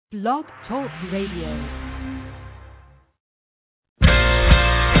Blog Talk Radio.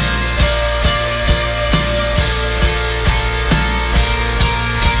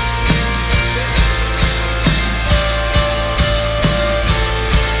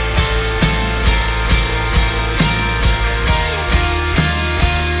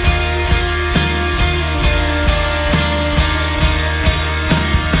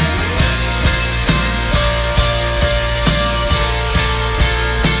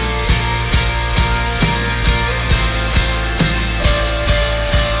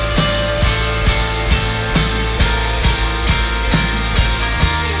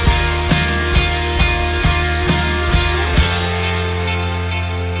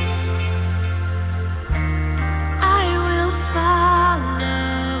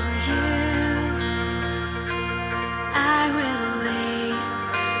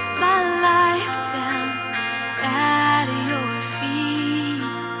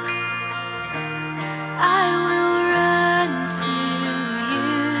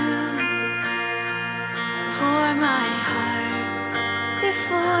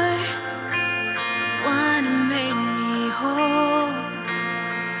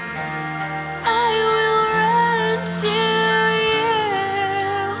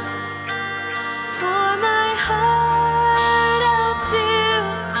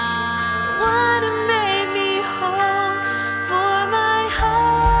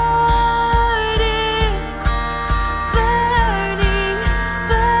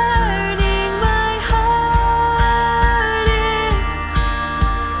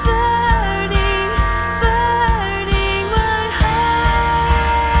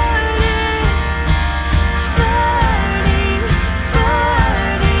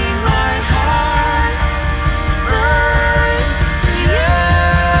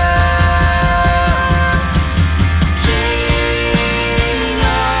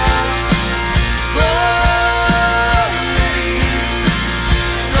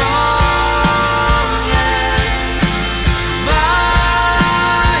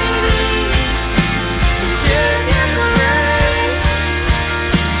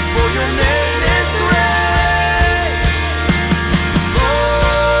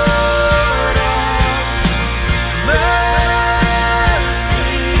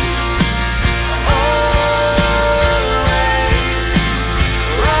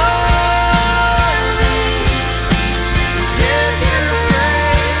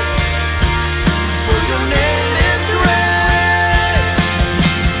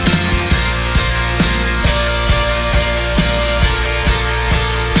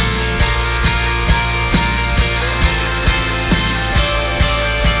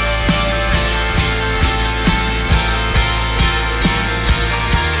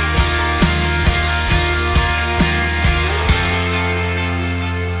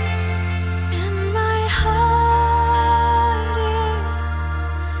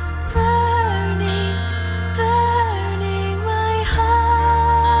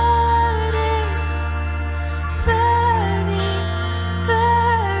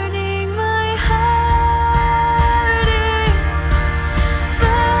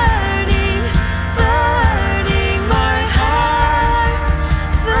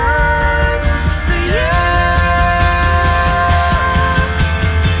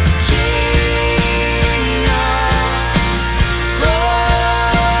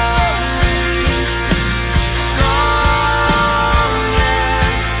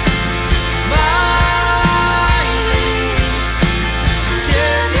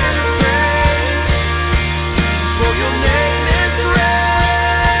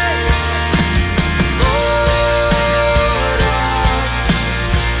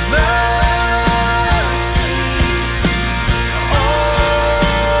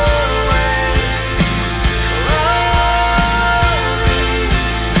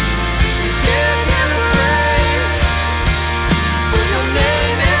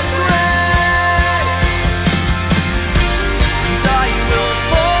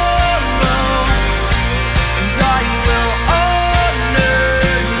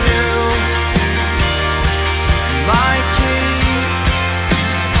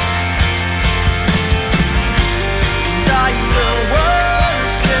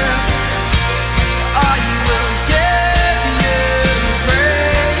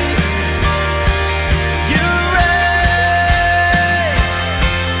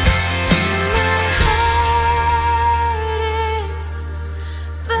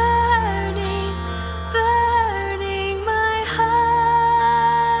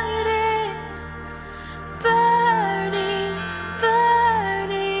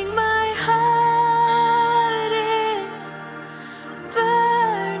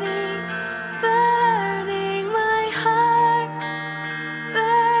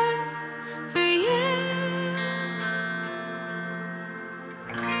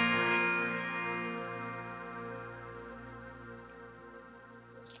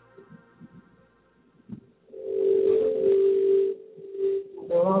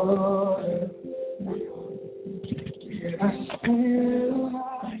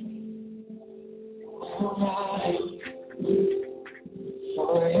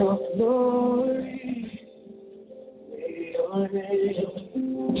 For your glory, may your name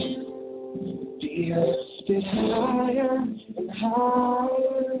be lifted higher and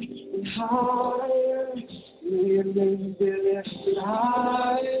higher and higher. May your name be lifted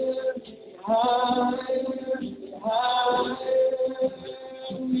higher, higher, higher.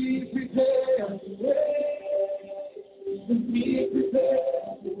 We prepare the way. We prepare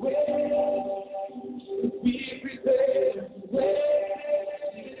the way. We prepare the way.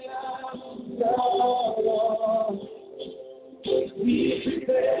 Lord. We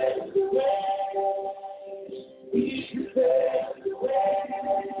prepare the way. We prepare the way.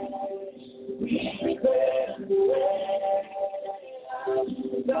 We prepare the way.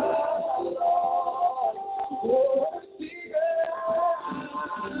 Lord. Oh,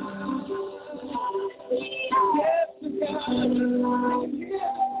 yes, God.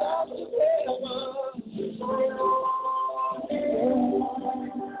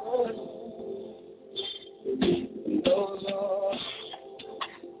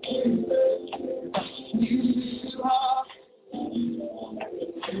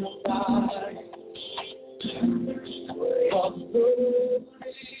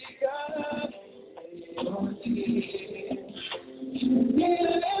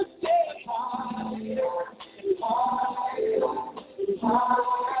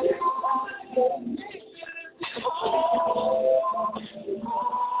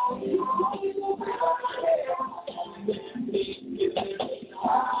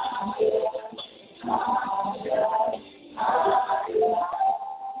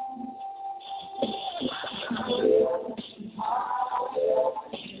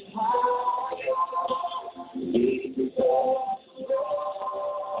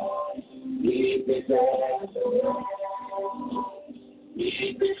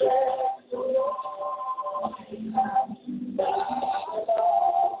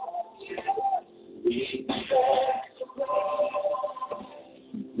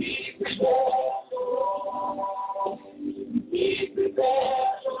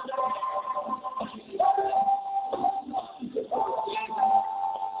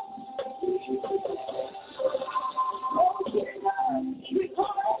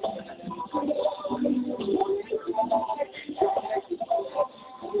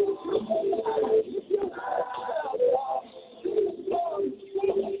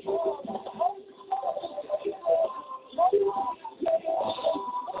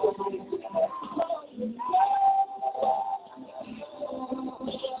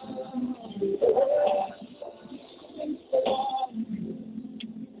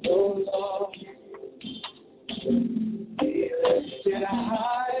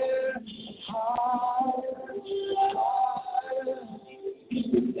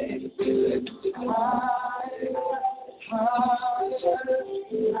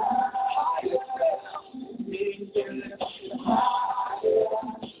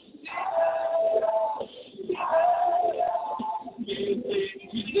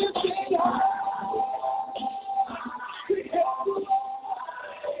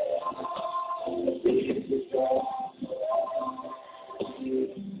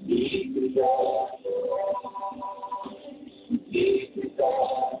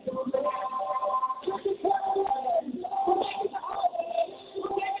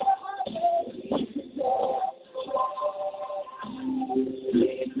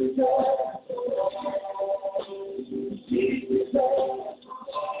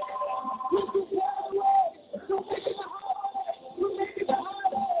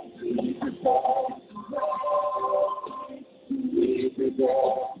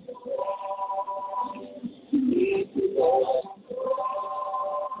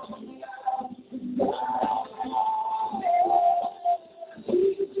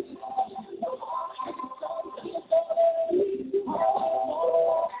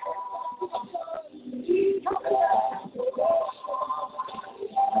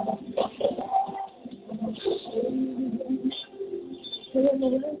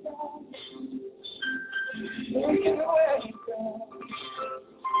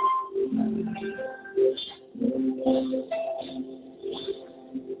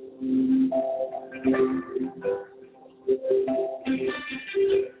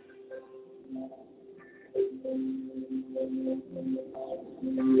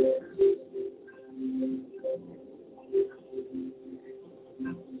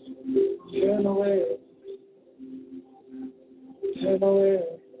 Turn away. Turn away.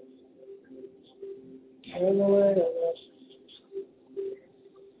 Turn away.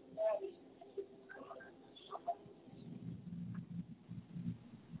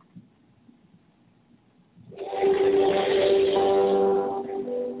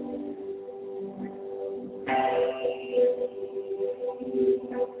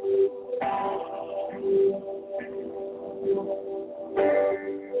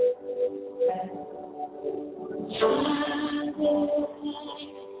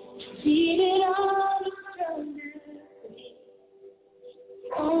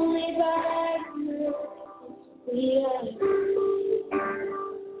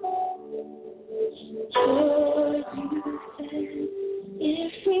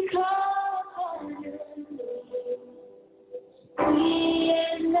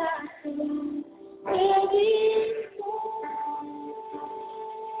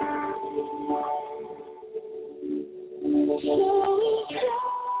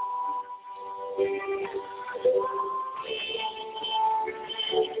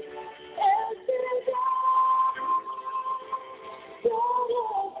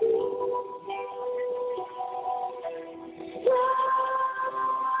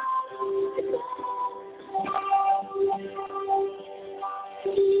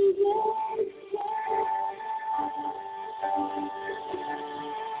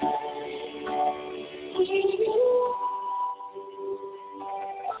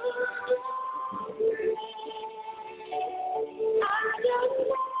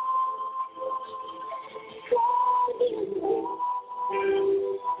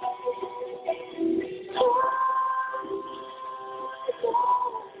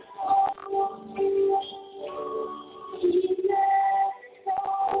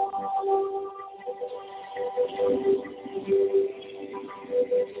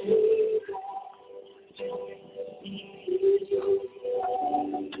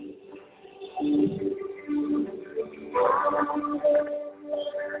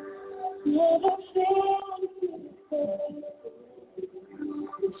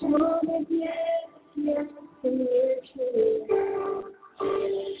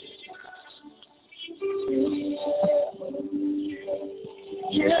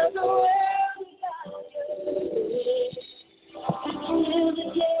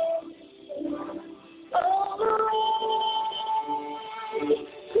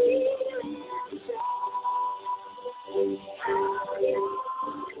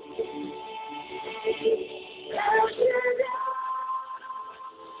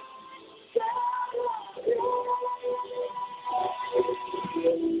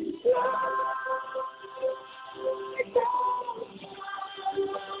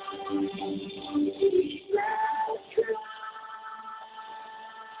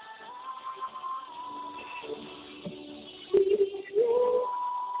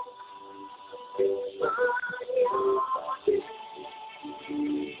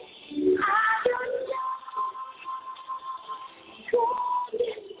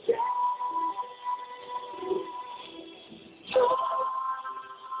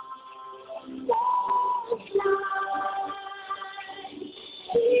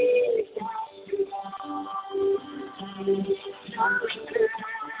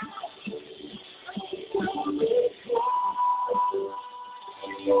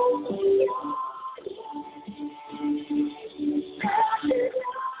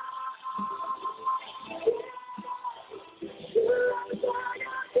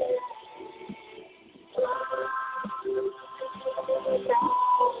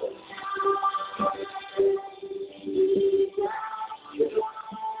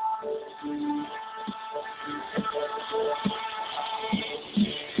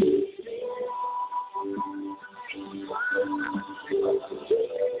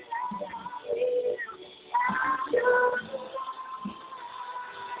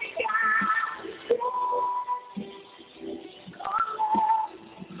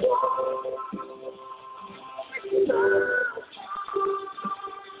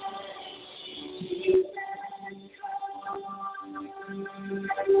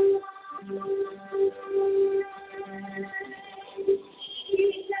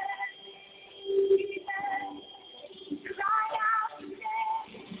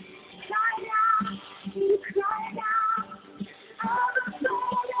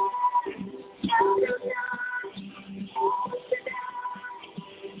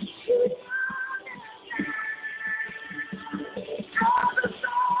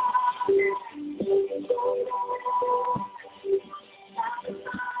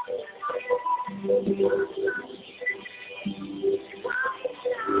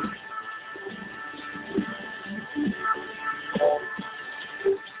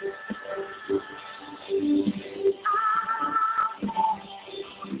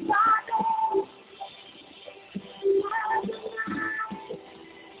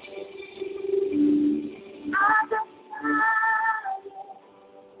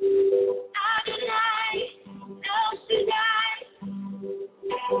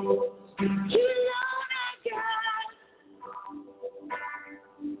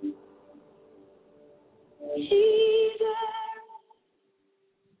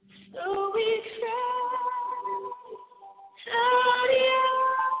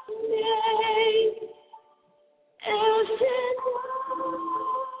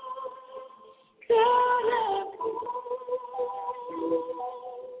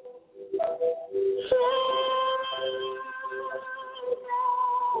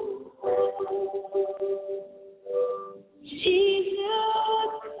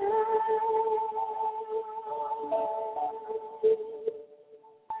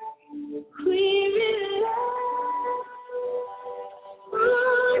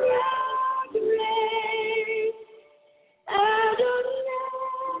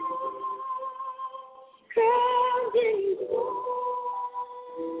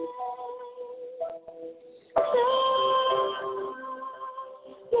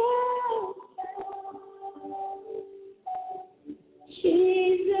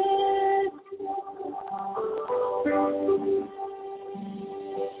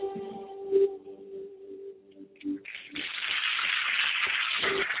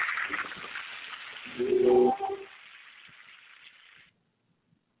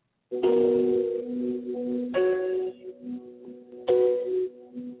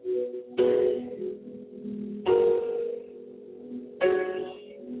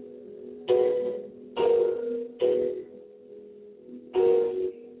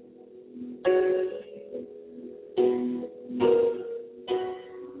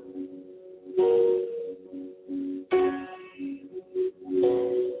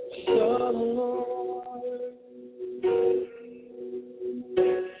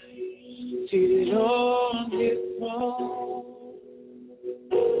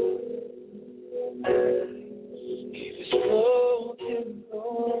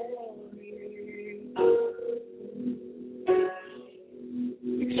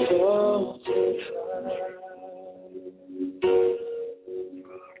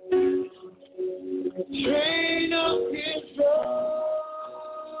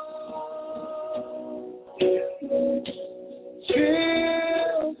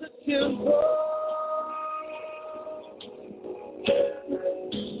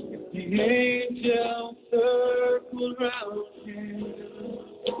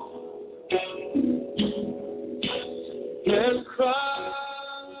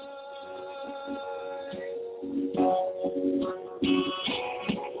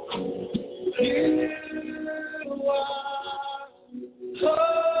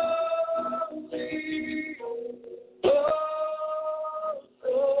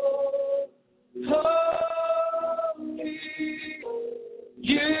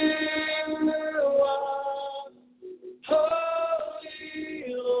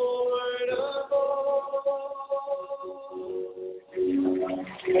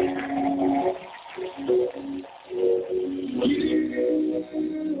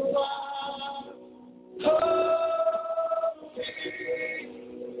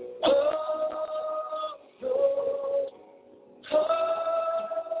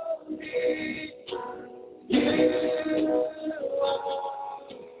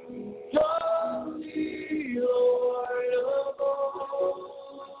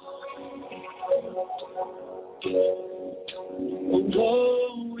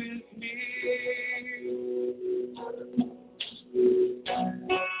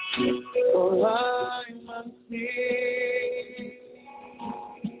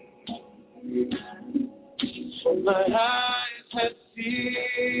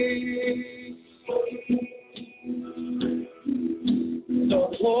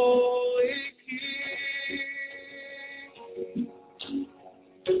 Holy King,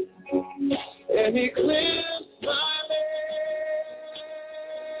 and He cleansed my lips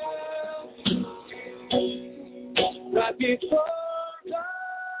right before I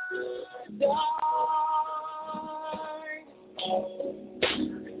died.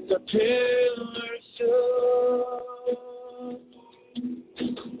 The pillar stood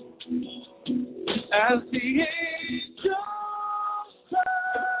as the angels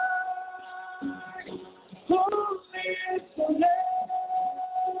cried, holy is the Lamb.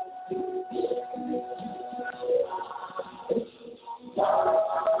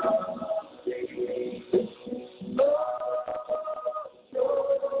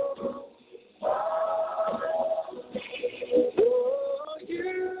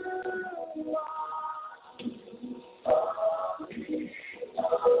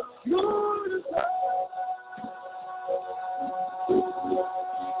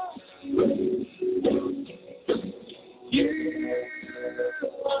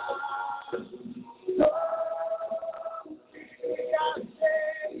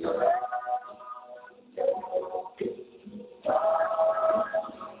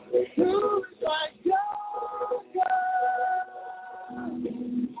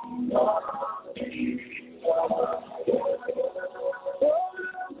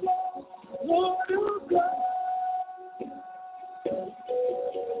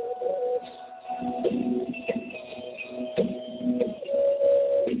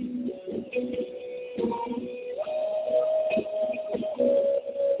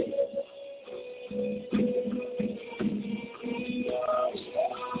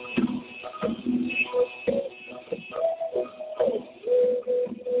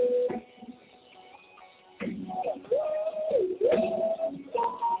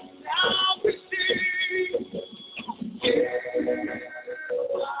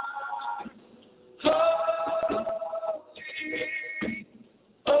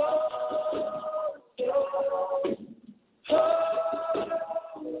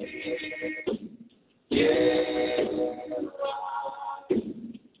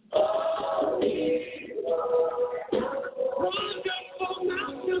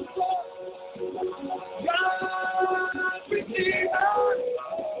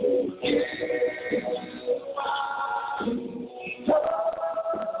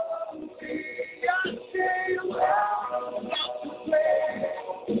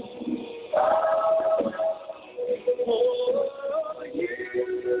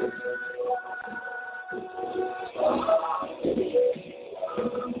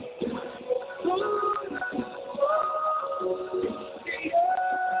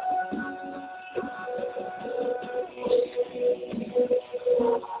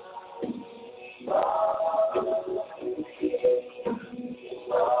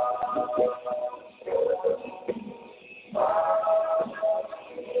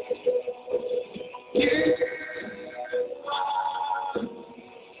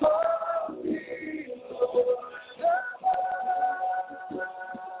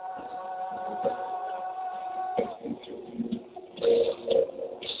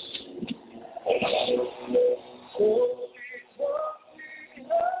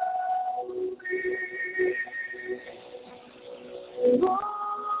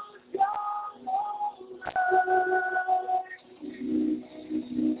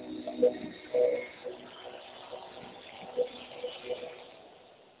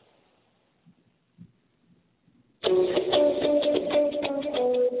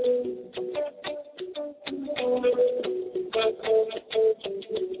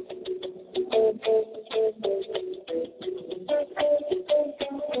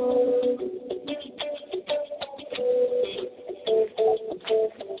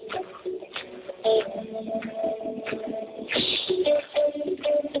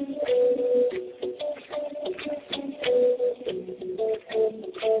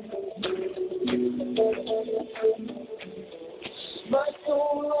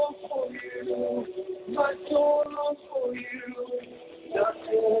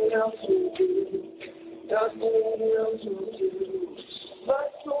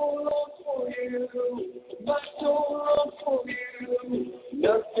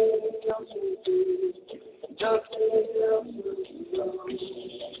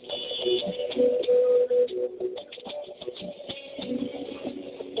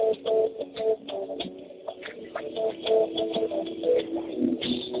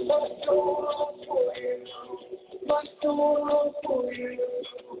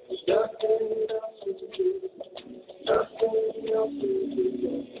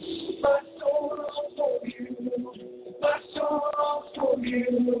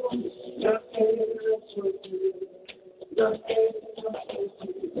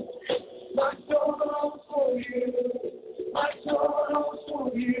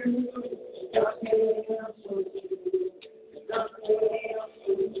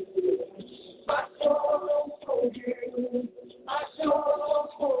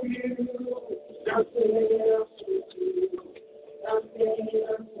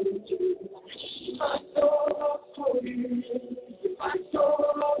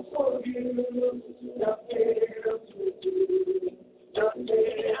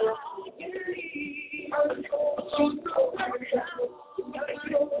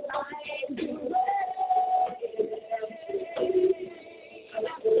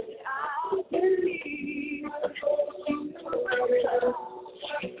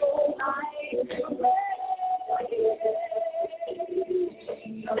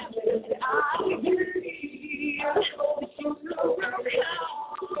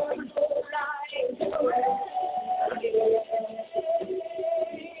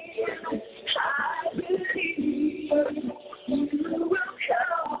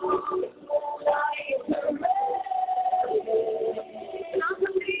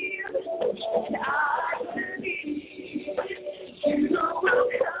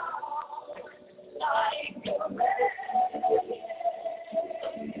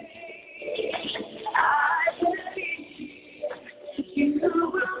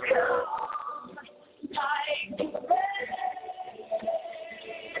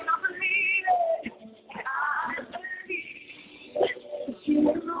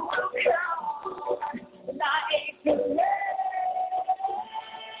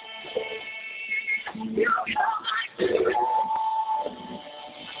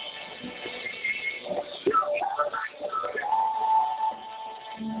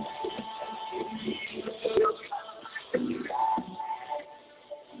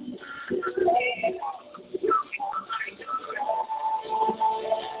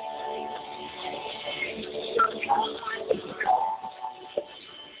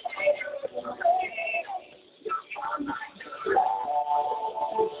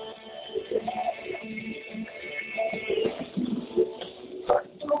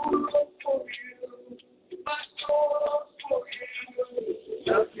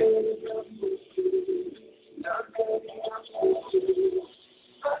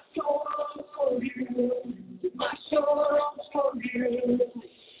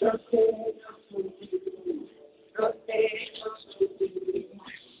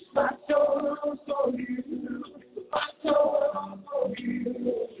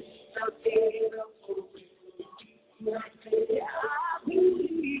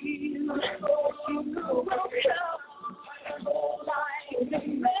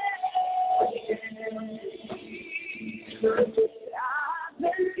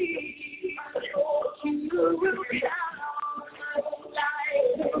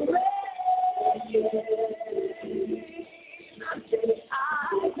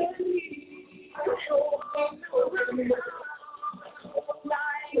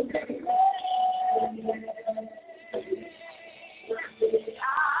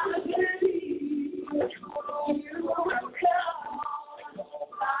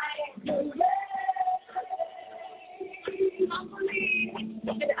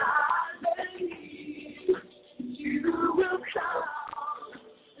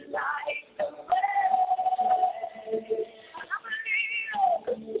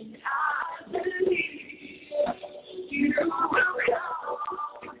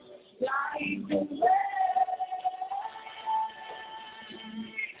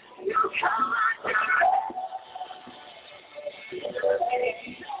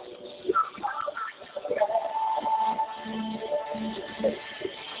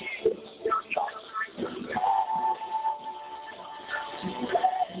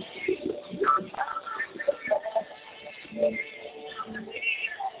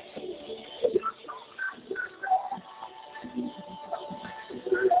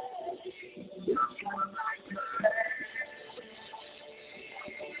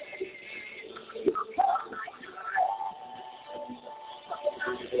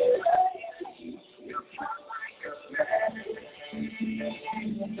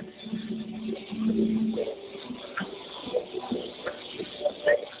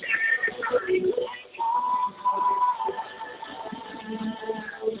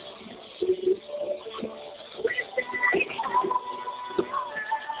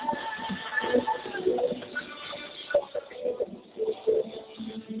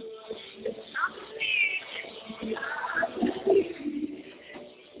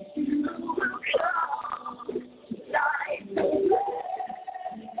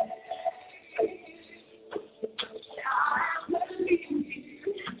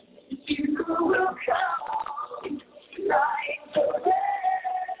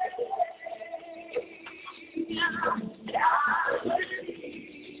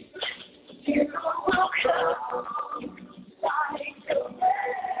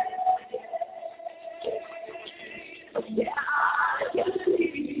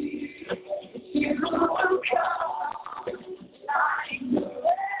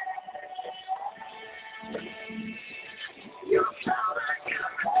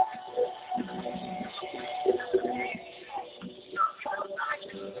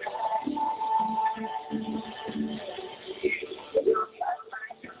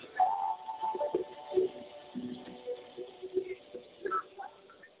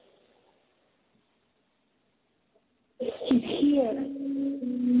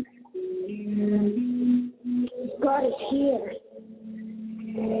 God is here.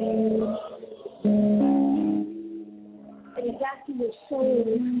 And He's after your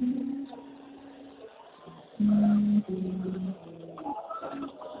soul.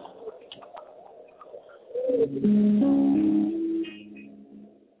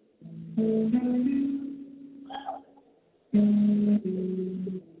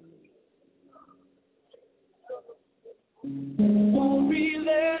 Won't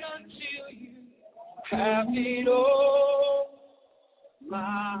relent until you have it all.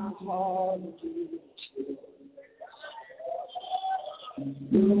 My heart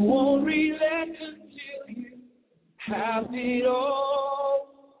won't relent until you have it all.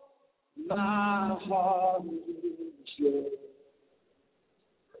 My heart is yours.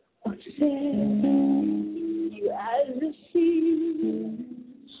 you as the seal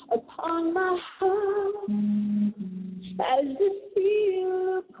upon my heart, as the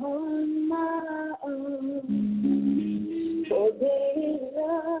seal upon my arm. For there is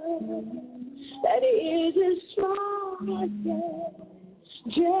love that is as strong as death,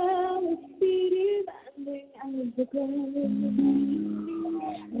 jealousy demanding as the grave.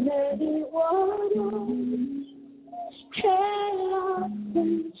 Many waters cannot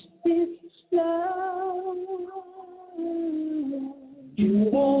quench this love. You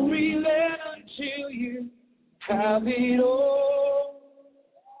won't relent until you have it all.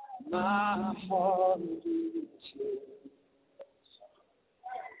 My heart is yours.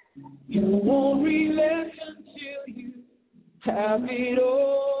 You won't relent until you have it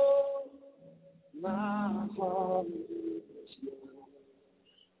all. My heart is yours.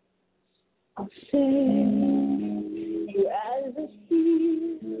 I'll sing you as a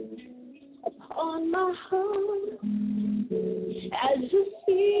seal upon my heart, as a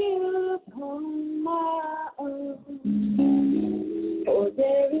seal upon my arm. For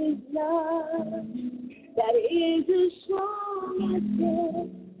there is love that is as strong as death,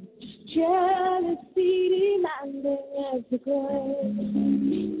 jealousy demanding as the grave.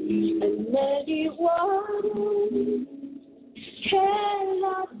 And many waters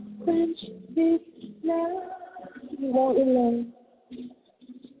cannot quench this love. You won't relent.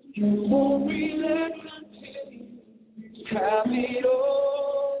 You won't relent until you have it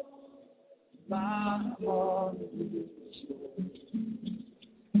all. My heart is yours.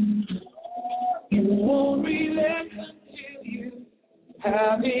 You won't relent until you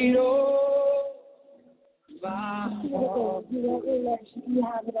have it all. My heart. You won't relent. You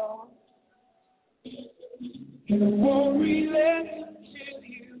have it all. You won't relent until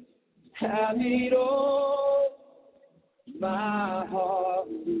you have it all. My heart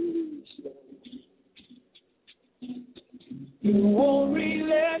is yours. You won't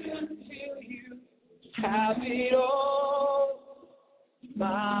relent until you have it all.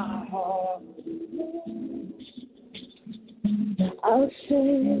 My heart is yours. I'll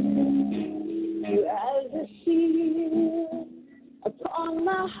sing you as a seal upon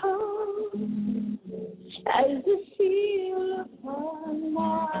my heart, as the seal upon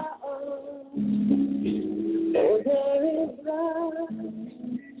my arm. For there is love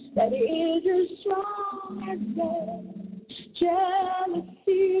that is as strong as death,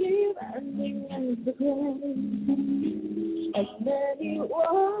 jealousy demanding as the grave. And many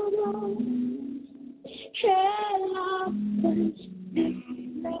waters cannot quench this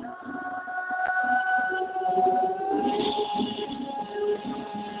love.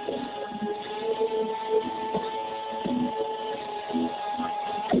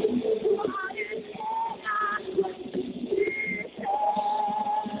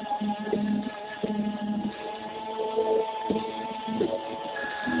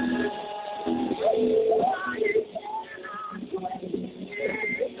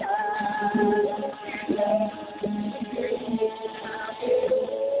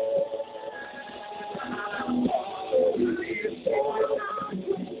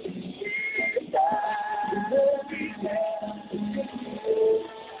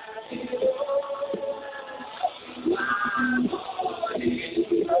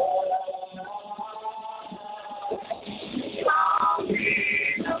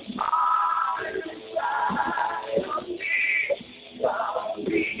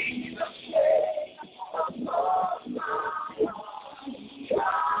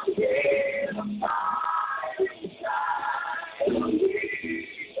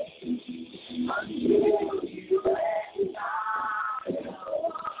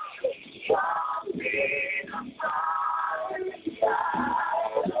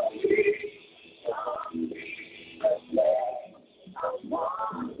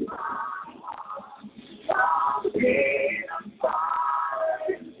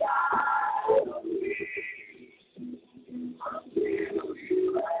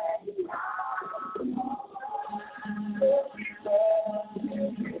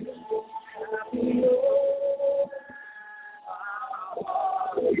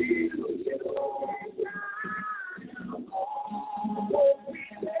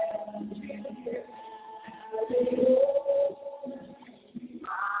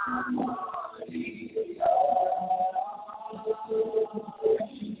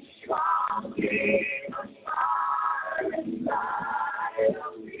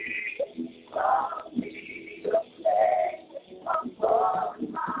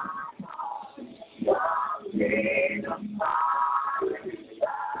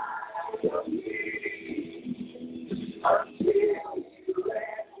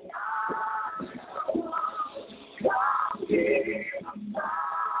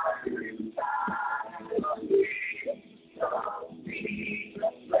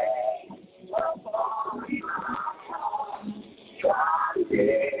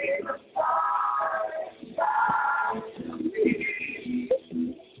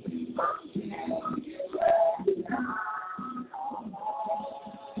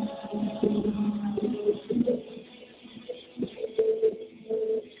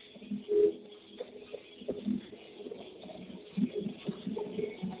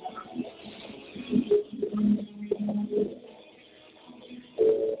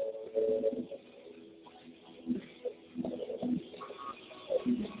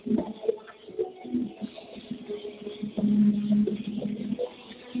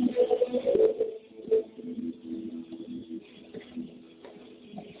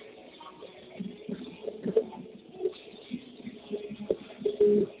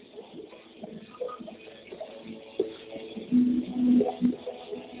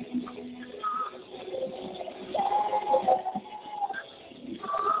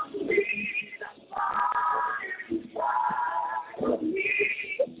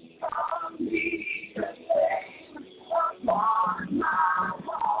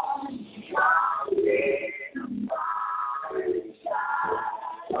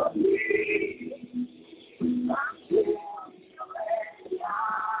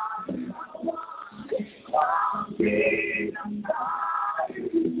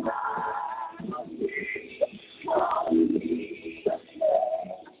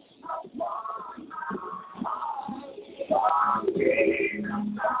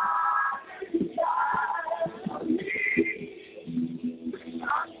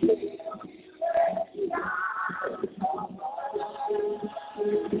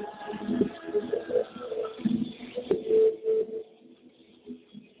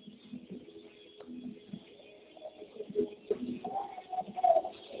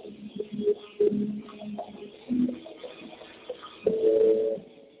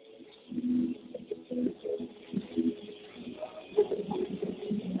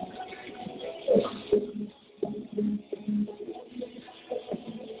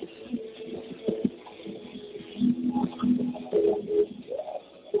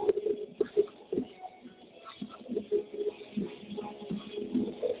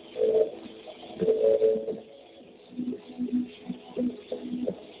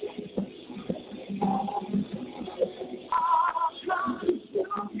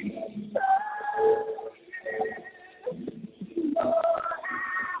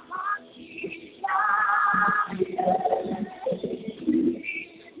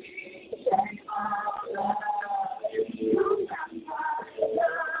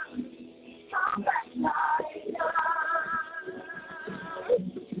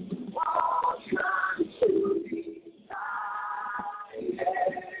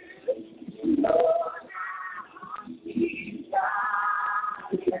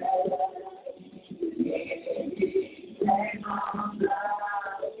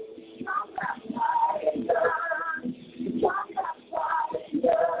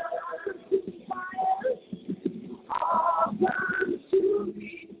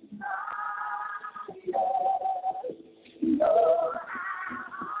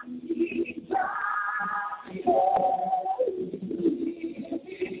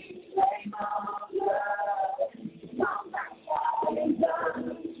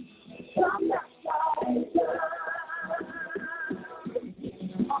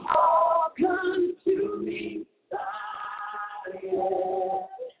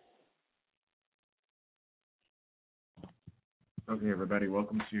 Okay, everybody,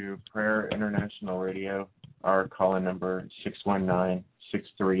 welcome to Prayer International Radio. Our call-in number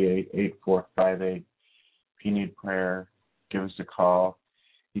 619-638-8458. If you need prayer, give us a call.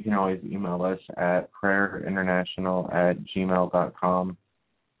 You can always email us at prayerinternational@gmail.com.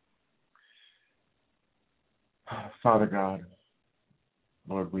 Father God,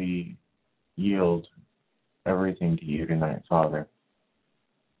 Lord, we yield everything to you tonight, Father.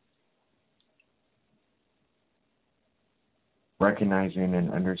 Recognizing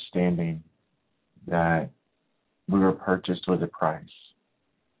and understanding that we were purchased with a price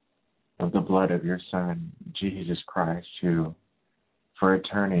of the blood of your Son, Jesus Christ, who for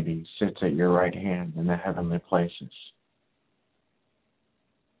eternity sits at your right hand in the heavenly places.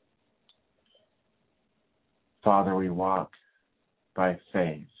 Father, we walk by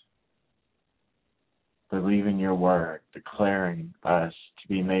faith, believing your word, declaring us to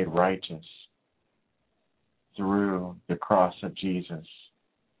be made righteous through the cross of Jesus,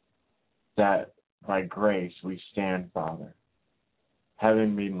 that by grace we stand, Father,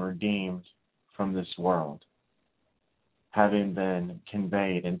 having been redeemed from this world, having been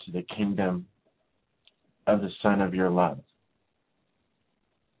conveyed into the kingdom of the Son of your love.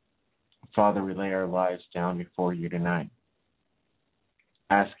 Father, we lay our lives down before you tonight.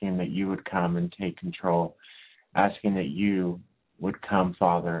 asking that you would come and take control, asking that you would come,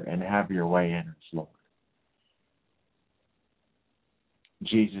 Father, and have your way in us, Lord.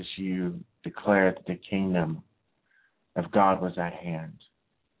 Jesus, you declared that the kingdom of God was at hand,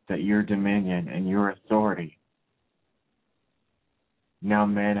 that your dominion and your authority now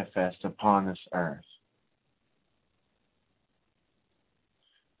manifest upon this earth.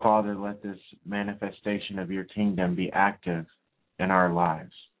 Father, let this manifestation of your kingdom be active in our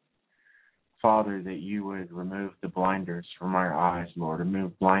lives. Father, that you would remove the blinders from our eyes, Lord,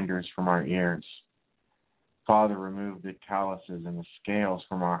 remove blinders from our ears. Father, remove the calluses and the scales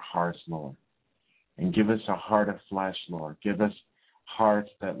from our hearts, Lord, and give us a heart of flesh, Lord. Give us hearts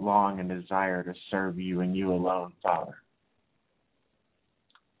that long and desire to serve you and you alone, Father.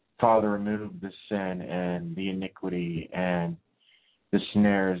 Father, remove the sin and the iniquity and the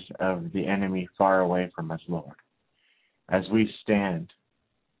snares of the enemy far away from us, Lord. As we stand,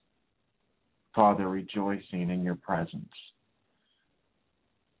 Father, rejoicing in your presence,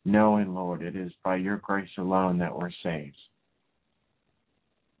 knowing, Lord, it is by your grace alone that we're saved.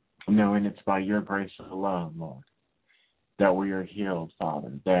 Knowing it's by your grace alone, Lord, that we are healed,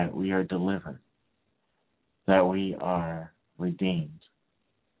 Father, that we are delivered, that we are redeemed.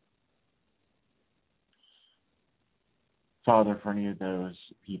 Father, for any of those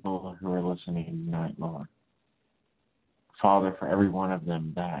people who are listening tonight, Lord, Father, for every one of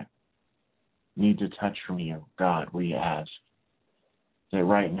them that need a touch from you, God, we ask that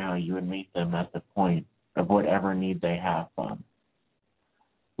right now you would meet them at the point of whatever need they have, Father.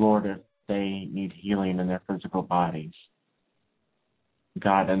 Lord, if they need healing in their physical bodies,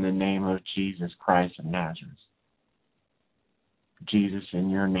 God, in the name of Jesus Christ of Nazareth, Jesus, in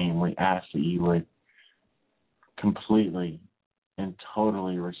your name, we ask that you would completely and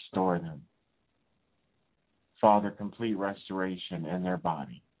totally restore them. Father, complete restoration in their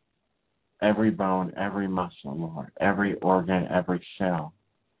body. Every bone, every muscle, Lord, every organ, every cell,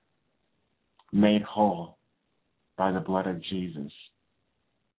 made whole by the blood of Jesus.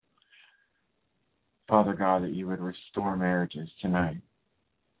 Father God, that you would restore marriages tonight.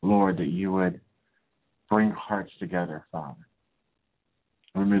 Lord, that you would bring hearts together, Father.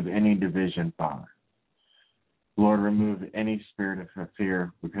 Remove any division, Father. Lord, remove any spirit of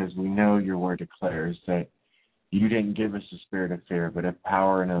fear, because we know your word declares that you didn't give us a spirit of fear, but of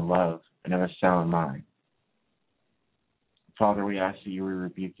power and of love and of a sound mind. Father, we ask that you would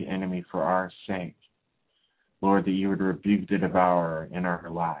rebuke the enemy for our sake. Lord, that you would rebuke the devourer in our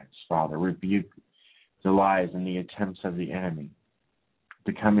lives, Father. Rebuke the lies and the attempts of the enemy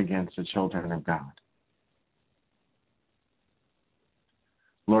to come against the children of God.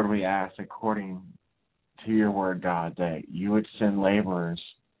 Lord, we ask, according to your word, God, that you would send laborers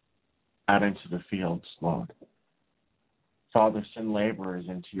out into the fields, Lord. Father, send laborers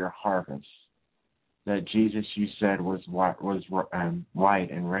into your harvest that Jesus, you said, was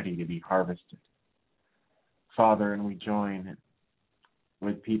white and ready to be harvested. Father, and we join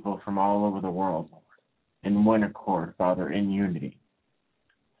with people from all over the world, Lord, in one accord, Father, in unity.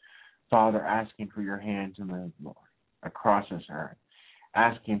 Father, asking for your hand to move, Lord, across this earth,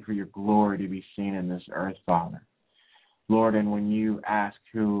 asking for your glory to be seen in this earth, Father. Lord, and when you ask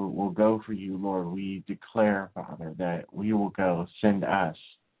who will go for you, Lord, we declare, Father, that we will go. Send us.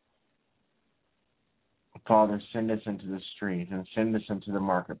 Father, send us into the streets and send us into the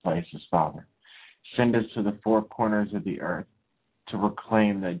marketplaces, Father. Send us to the four corners of the earth to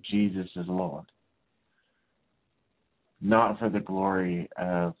proclaim that Jesus is Lord. Not for the glory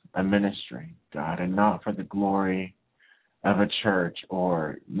of a ministry, God, and not for the glory of a church,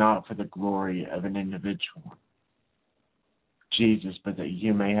 or not for the glory of an individual, Jesus, but that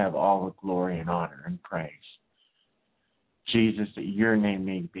you may have all the glory and honor and praise. Jesus, that your name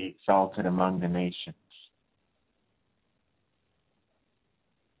may be exalted among the nations.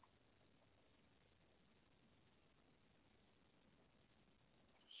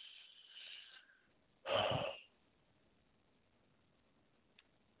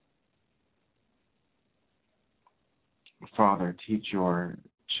 Father, teach your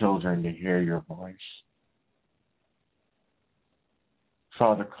children to hear your voice.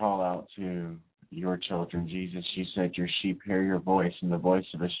 Father, call out to your children. Jesus, you said your sheep hear your voice, and the voice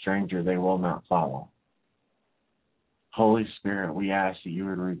of a stranger they will not follow. Holy Spirit, we ask that you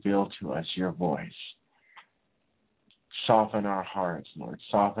would reveal to us your voice. Soften our hearts, Lord.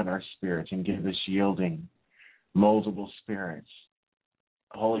 Soften our spirits and give us yielding, moldable spirits.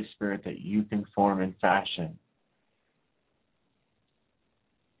 Holy Spirit, that you can form and fashion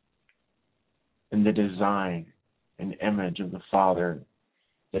in the design and image of the Father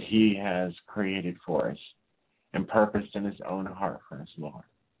that he has created for us. and purposed in his own heart for us, Lord.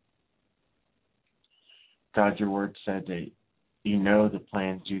 God, your word said that you know the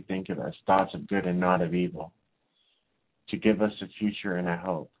plans you think of us, thoughts of good and not of evil, to give us a future and a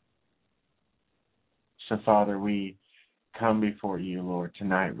hope. So, Father, we come before you, Lord,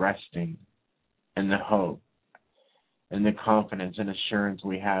 tonight, resting in the hope and the confidence and assurance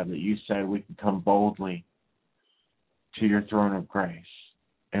we have that you said we can come boldly to your throne of grace,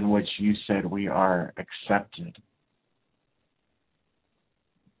 in which you said we are accepted.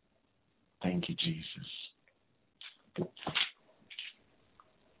 Thank you, Jesus.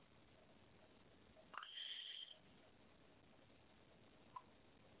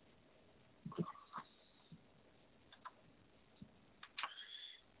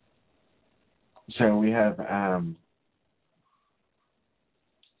 So we have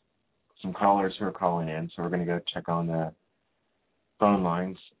some callers who are calling in, so we're going to go check on the phone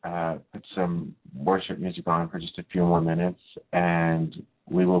lines, put some worship music on for just a few more minutes, and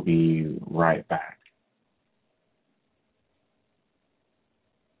we will be right back.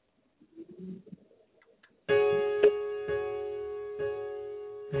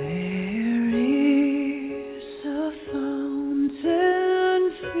 There is a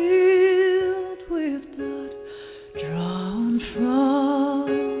fountain filled with blood drawn from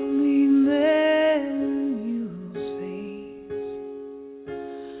Emmanuel's veins,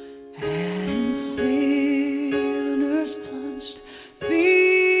 and sinners plunged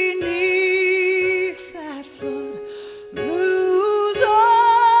beneath that flood lose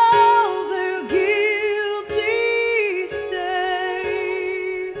all their guilty stains,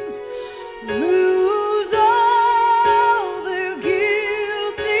 lose all their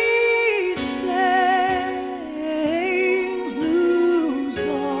guilty stains, lose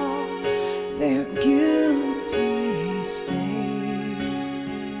all their guilty stains,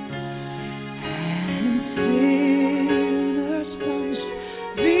 and sinners plunged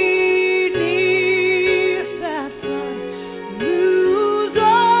beneath that flood lose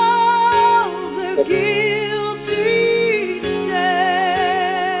all their guilty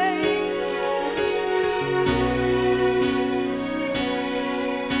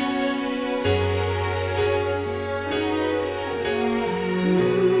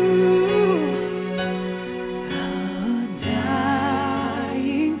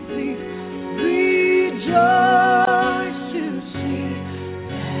dying thief rejoice to see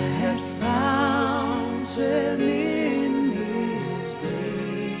that fountain in his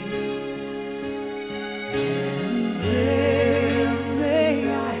days. And there may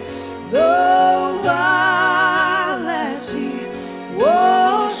I, though while as he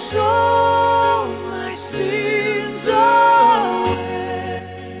washed all my sins away.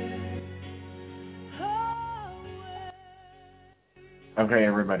 Okay,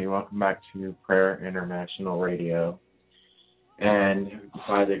 everybody, welcome back to Prayer International Radio. And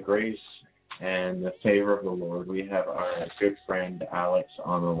by the grace and the favor of the Lord, we have our good friend Alex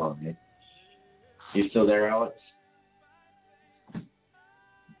on the line. You still there, Alex?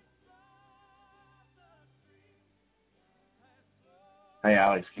 Hey,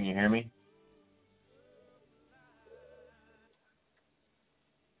 Alex, can you hear me?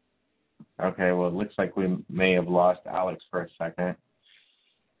 Okay, well, it looks like we may have lost Alex for a second,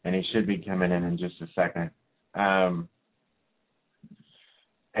 and he should be coming in just a second.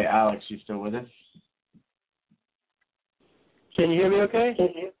 Hey, Alex, you still with us? Can you hear me okay?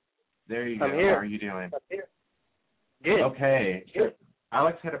 There you go. I'm here. How are you doing? Good. Okay. Good.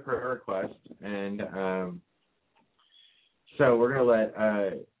 Alex had a prayer request, and so we're going to let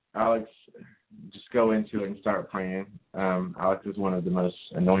Alex just go into it and start praying. Alex is one of the most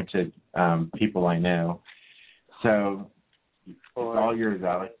anointed people I know. So it's all yours,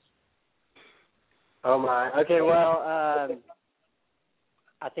 Alex. Oh, my. Okay, well,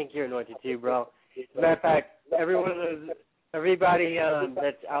 I think you're anointed too, bro. As a matter of fact, everybody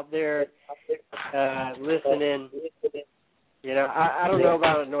that's out there listening, you know, I don't know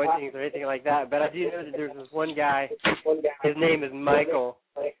about anointings or anything like that, but I do know that there's this one guy. His name is Michael,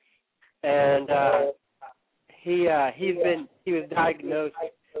 and he was diagnosed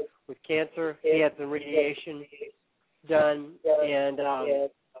with cancer. He had some radiation done, and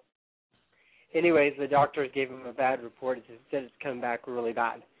anyways, the doctors gave him a bad report. It said it's come back really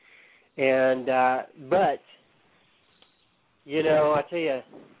bad, and but you know, I tell you,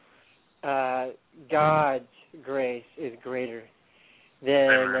 God's grace is greater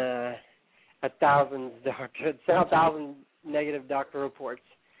than 1,000 negative doctor reports,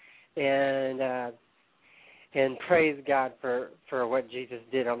 and praise God for what Jesus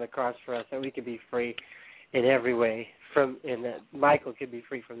did on the cross for us, that we could be free in every way and that Michael could be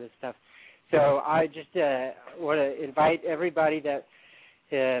free from this stuff. So I just want to invite everybody that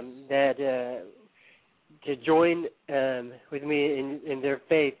to join with me in their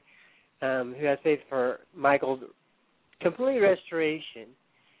faith, who has faith for Michael's complete restoration.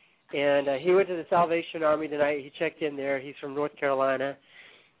 And he went to the Salvation Army tonight. He checked in there. He's from North Carolina.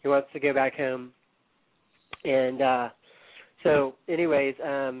 He wants to go back home. And so, anyways,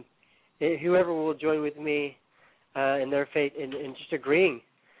 whoever will join with me in their faith in just agreeing.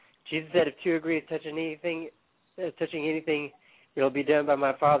 Jesus said, if two agree touching anything, it'll be done by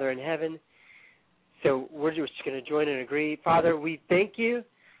my Father in heaven. So we're just going to join and agree. Father, we thank you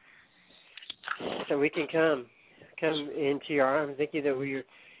that we can come into your arms. Thank you that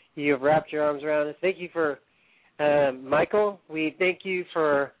you have wrapped your arms around us. Thank you for Michael. We thank you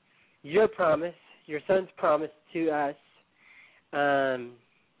for your promise, your son's promise to us. And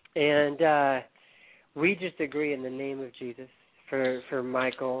we just agree in the name of Jesus for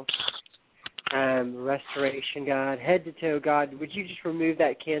Michael. Restoration, God, head to toe, God. Would you just remove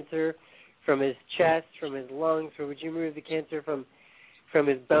that cancer from his chest, from his lungs, or would you remove the cancer from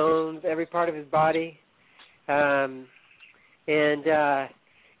his bones, every part of his body? And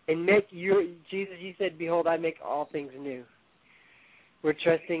make you, Jesus, you said, behold, I make all things new. We're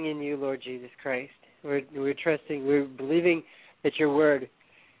trusting in you, Lord Jesus Christ. We're trusting, we're believing that your word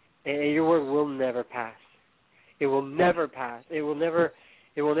will never pass. It will never pass. It will never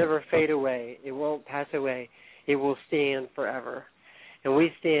fade away. It won't pass away. It will stand forever. And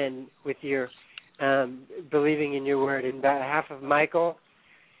we stand with your believing in your word. In behalf of Michael,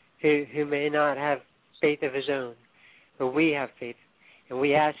 who may not have faith of his own, but we have faith. And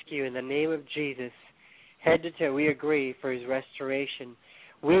we ask you in the name of Jesus, head to toe, we agree for his restoration.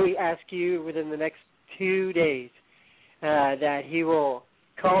 We ask you within the next 2 days that he will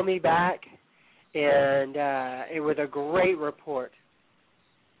call me back and with a great report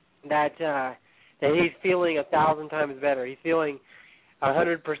that he's feeling 1,000 times better. He's feeling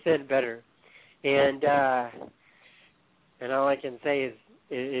 100% better. And all I can say is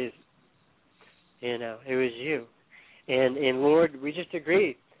it was you. And Lord, we just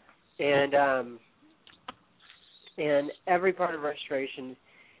agree. And every part of restoration,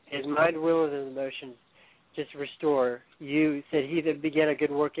 his mind, will, and his emotions, just restore. You said he that began a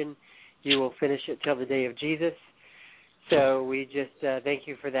good work in you will finish it till the day of Jesus. So we just thank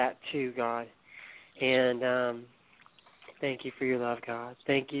you for that too, God. And thank you for your love, God.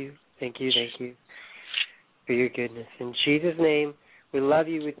 Thank you for your goodness. In Jesus' name, we love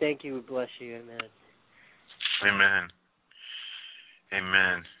you, we thank you, we bless you. Amen. Amen.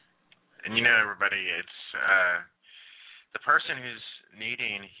 Amen. And everybody, it's the person who's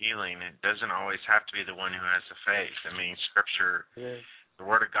needing healing, it doesn't always have to be the one who has the faith. I mean, Scripture, the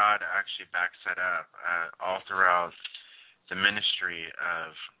Word of God actually backs that up all throughout the ministry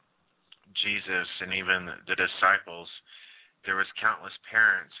of Jesus and even the disciples. There was countless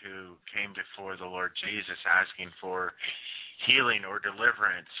parents who came before the Lord Jesus asking for healing or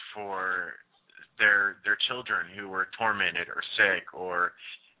deliverance for their children who were tormented or sick or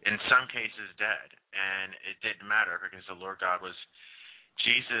in some cases dead. And it didn't matter because the Lord God was,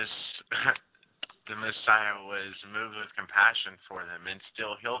 Jesus, the Messiah, was moved with compassion for them and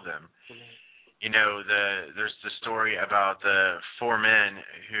still healed them. There's the story about the 4 men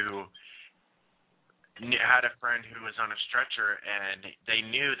who had a friend who was on a stretcher, and they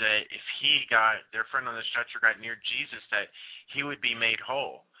knew that if their friend on the stretcher got near Jesus, that he would be made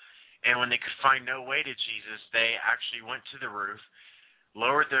whole. And when they could find no way to Jesus, they actually went to the roof,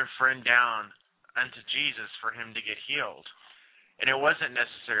 lowered their friend down unto Jesus for him to get healed. And it wasn't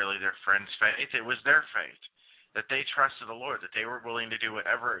necessarily their friend's faith, it was their faith, that they trusted the Lord, that they were willing to do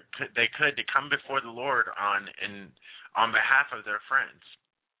whatever they could to come before the Lord on behalf of their friends.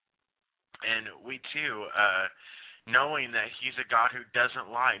 And we too, knowing that he's a God who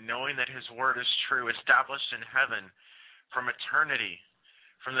doesn't lie, knowing that his word is true, established in heaven from eternity,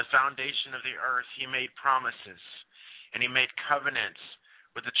 from the foundation of the earth, he made promises, and he made covenants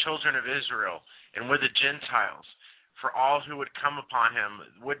with the children of Israel and with the Gentiles, for all who would come upon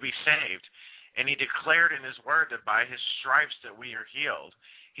him would be saved. And he declared in his word that by his stripes that we are healed.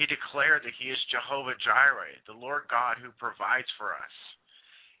 He declared that he is Jehovah Jireh, the Lord God who provides for us.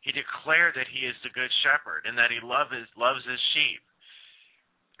 He declared that he is the good shepherd and that he loves his sheep.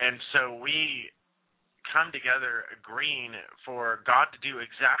 And so we come together agreeing for God to do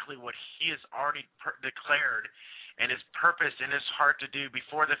exactly what he has already declared and his purpose in his heart to do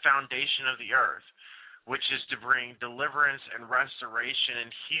before the foundation of the earth, which is to bring deliverance and restoration and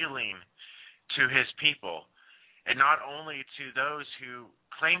healing to his people. And not only to those who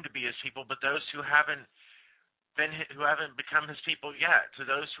claim to be his people, but those who haven't become his people yet, to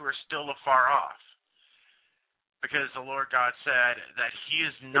those who are still afar off. Because the Lord God said that he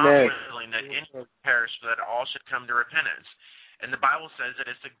is not willing that any should perish, but that all should come to repentance. And the Bible says that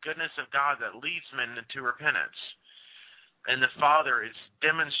it's the goodness of God that leads men to repentance. And the Father is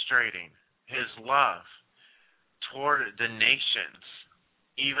demonstrating his love toward the nations,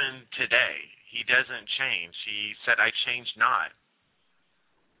 even today. He doesn't change. He said, I change not.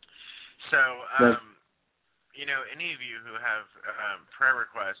 So, any of you who have prayer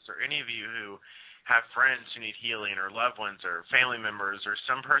requests, or any of you who have friends who need healing, or loved ones, or family members, or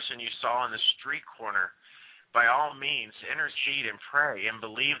some person you saw on the street corner, by all means, intercede and pray and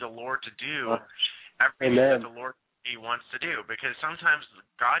believe the Lord to do everything that the Lord he wants to do. Because sometimes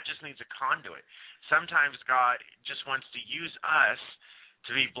God just needs a conduit. Sometimes God just wants to use us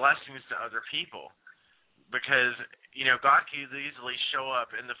to be blessings to other people. Because, God could easily show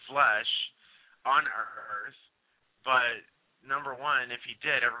up in the flesh on earth, but number one, if he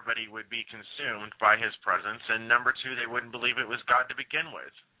did, everybody would be consumed by his presence, and number two, they wouldn't believe it was God to begin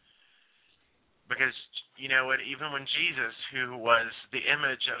with. Because, even when Jesus, who was the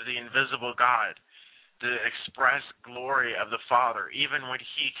image of the invisible God, the express glory of the Father, even when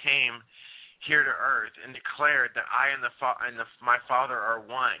he came here to earth and declared that I and my Father are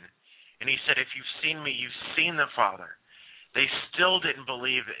one, and he said, if you've seen me, you've seen the Father, they still didn't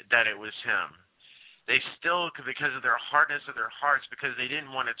believe that it was him. They still, because of their hardness of their hearts, because they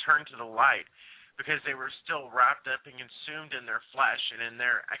didn't want to turn to the light, because they were still wrapped up and consumed in their flesh and in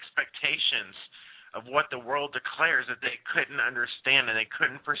their expectations of what the world declares, that they couldn't understand and they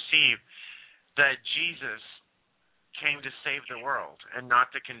couldn't perceive that Jesus came to save the world and not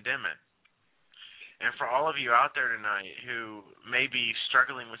to condemn it. And for all of you out there tonight who may be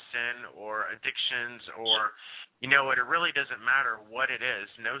struggling with sin or addictions, or, it really doesn't matter what it is.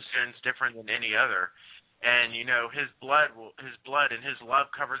 No sin's different than any other. And, his blood and his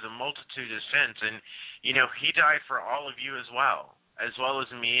love covers a multitude of sins. And, he died for all of you as well as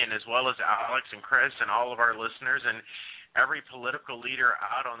me, and as well as Alex and Chris and all of our listeners and every political leader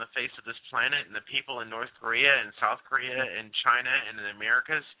out on the face of this planet, and the people in North Korea and South Korea and China and in the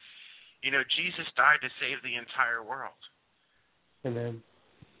Americas. Jesus died to save the entire world. Amen.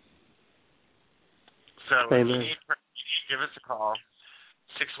 So if you need prayer, give us a call,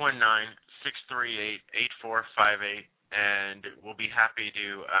 619-638-8458, and we'll be happy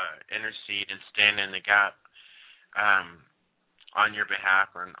to intercede and stand in the gap on your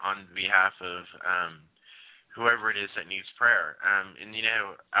behalf, or on behalf of whoever it is that needs prayer. And,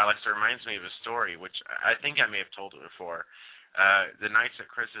 Alex, it reminds me of a story, which I think I may have told it before. The nights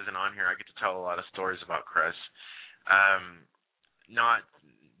that Chris isn't on here, I get to tell a lot of stories about Chris. Not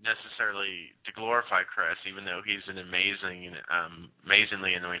necessarily to glorify Chris, even though he's an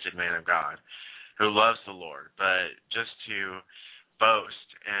amazingly anointed man of God who loves the Lord, but just to boast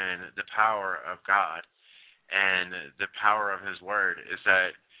in the power of God and the power of his word, is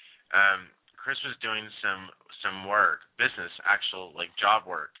that Chris was doing some work, business, actual job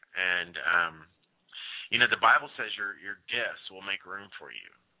work, and the Bible says your gifts will make room for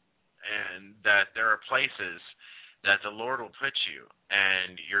you, and that there are places that the Lord will put you,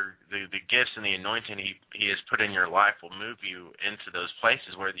 and the gifts and the anointing he has put in your life will move you into those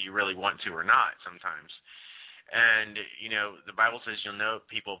places, whether you really want to or not sometimes. And the Bible says you'll know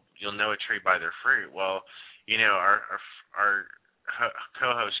a tree by their fruit. Well, our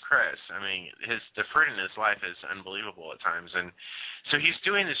co-host Chris, the fruit in his life is unbelievable at times, and so he's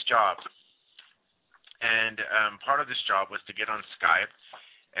doing this job. And part of this job was to get on Skype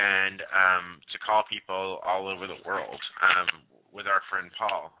and to call people all over the world with our friend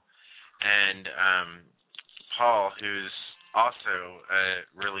Paul. And Paul, who's also a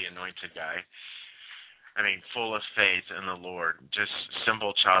really anointed guy, full of faith in the Lord, just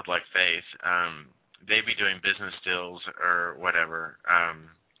simple childlike faith. They'd be doing business deals or whatever.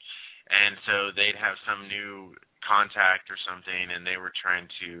 And so they'd have some new contact or something, and they were trying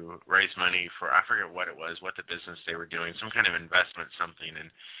to raise money for, I forget what it was, what the business they were doing, some kind of investment something.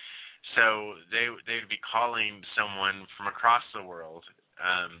 And so they'd be calling someone from across the world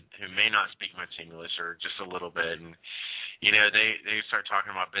who may not speak much English, or just a little bit, and they start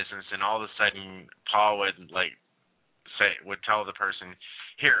talking about business, and all of a sudden Paul would would tell the person,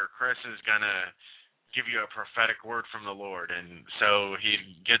 here, Chris is gonna give you a prophetic word from the Lord. And so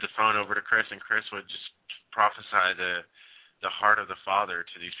he'd give the phone over to Chris, and Chris would just prophesy the heart of the Father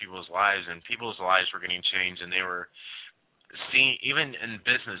to these people's lives, and people's lives were getting changed, and they were seeing, even in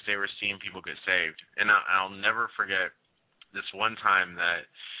business, they were seeing people get saved. And I'll never forget this one time that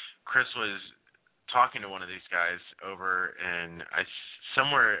Chris was talking to one of these guys over in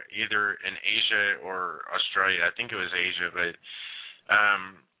somewhere either in Asia or Australia. I think it was Asia, but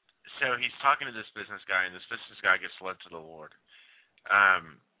so he's talking to this business guy, and this business guy gets led to the Lord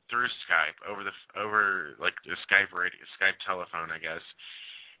through Skype over like the Skype telephone, I guess.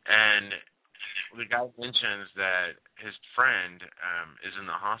 And the guy mentions that his friend is in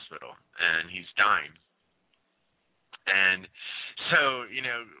the hospital and he's dying. And so,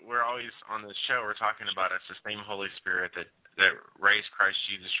 we're always on this show, we're talking about it's the same Holy Spirit that raised Christ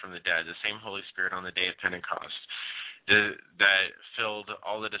Jesus from the dead, the same Holy Spirit on the day of Pentecost that filled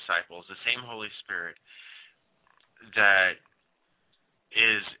all the disciples, the same Holy Spirit that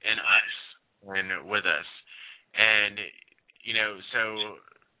is in us and with us. And, so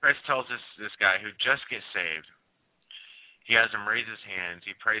Chris tells this guy who just gets saved, he has him raise his hands,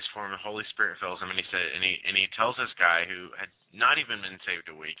 he prays for him, the Holy Spirit fills him, and he tells this guy who had not even been saved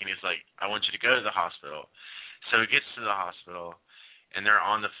a week, and he's like, I want you to go to the hospital. So he gets to the hospital, and they're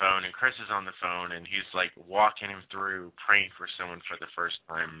on the phone, and Chris is on the phone, and he's like walking him through praying for someone for the first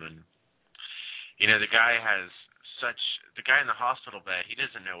time. And the guy in the hospital bed, he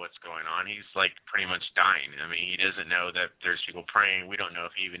doesn't know what's going on. He's like pretty much dying. I mean, he doesn't know that there's people praying. We don't know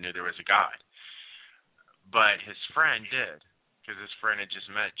if he even knew there was a God. But his friend did, because his friend had just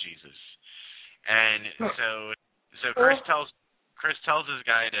met Jesus. And so Chris tells this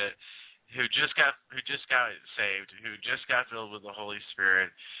guy who just got saved, who just got filled with the Holy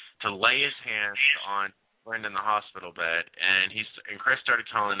Spirit, to lay his hands on a friend in the hospital bed. And Chris started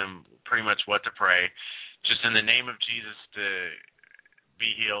telling him pretty much what to pray, just in the name of Jesus to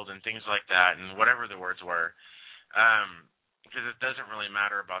be healed and things like that, and whatever the words were. Because it doesn't really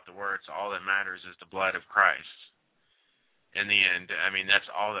matter about the words. All that matters is the blood of Christ. In the end, I mean,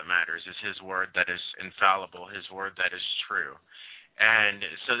 that's all that matters, is his word that is infallible, his word that is true. And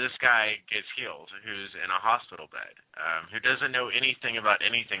so this guy gets healed, who's in a hospital bed, who doesn't know anything about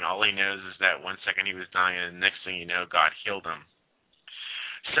anything. All he knows is that 1 second he was dying, and the next thing you know, God healed him.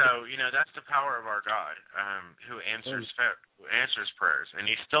 So, that's the power of our God, who answers prayers, and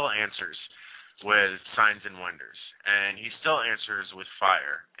he still answers with signs and wonders, and he still answers with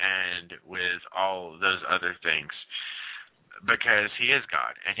fire and with all those other things, because he is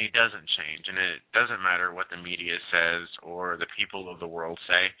God, and he doesn't change, and it doesn't matter what the media says or the people of the world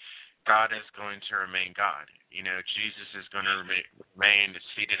say. God is going to remain God. Jesus is going to remain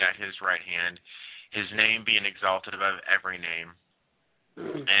seated at his right hand, his name being exalted above every name.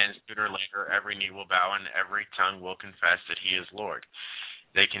 And sooner or later, every knee will bow and every tongue will confess that he is Lord.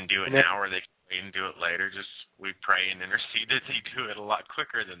 They can do it now, or they can wait and do it later. Just we pray and intercede that they do it a lot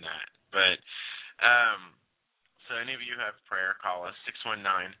quicker than that. But so any of you have prayer, call us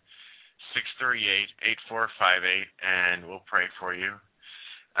 619-638-8458, and we'll pray for you.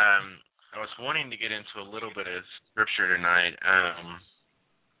 I was wanting to get into a little bit of scripture tonight.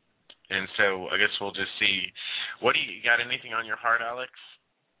 And so I guess we'll just see. What do you got? Anything on your heart, Alex?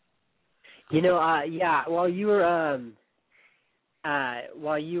 Yeah. While you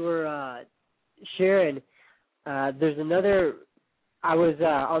were sharing, there's another. I was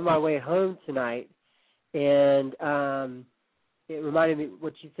on my way home tonight, and it reminded me.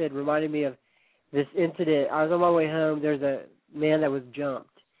 What you said reminded me of this incident. I was on my way home. There's a man that was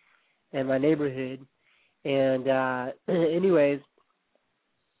jumped in my neighborhood, and anyways.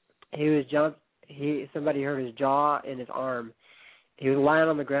 He was jumped. Somebody hurt his jaw and his arm. He was lying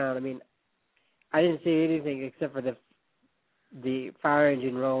on the ground. I mean, I didn't see anything except for the fire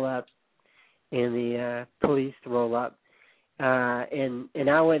engine roll up and the police roll up. And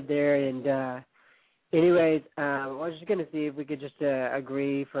I went there, and anyways, I was just gonna see if we could just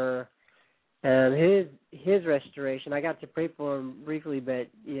agree for his restoration. I got to pray for him briefly, but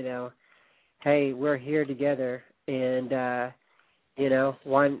hey, we're here together, and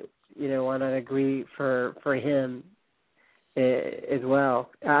why not agree for him as well?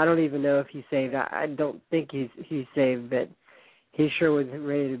 I don't even know if he's saved. I don't think he's saved, but he sure was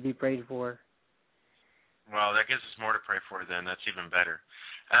ready to be prayed for. Well, that gives us more to pray for then. That's even better.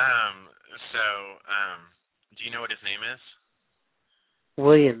 Do you know what his name is?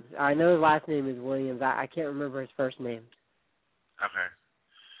 Williams. I know his last name is Williams. I can't remember his first name. Okay.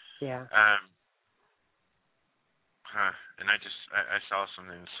 Yeah. And I saw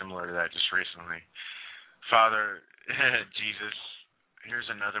something similar to that just recently. Father, Jesus, here's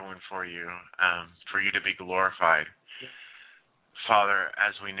another one for you to be glorified. Father,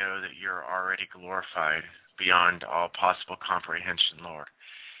 as we know that you're already glorified beyond all possible comprehension, Lord.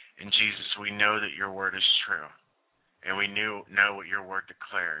 And Jesus, we know that your word is true. And we know what your word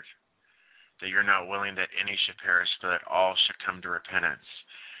declared, that you're not willing that any should perish, but that all should come to repentance.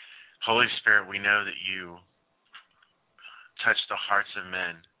 Holy Spirit, we know that you touch the hearts of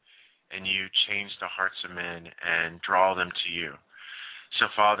men, and you change the hearts of men and draw them to you. So,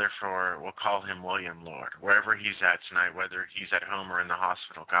 Father, we'll call him William, Lord, wherever he's at tonight, whether he's at home or in the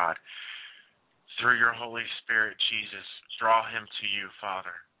hospital, God. Through your Holy Spirit, Jesus, draw him to you,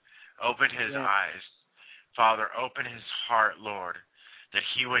 Father. Open his eyes. Father, open his heart, Lord, that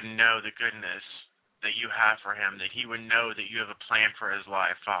he would know the goodness that you have for him, that he would know that you have a plan for his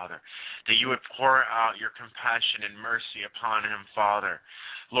life, Father, that you would pour out your compassion and mercy upon him, Father.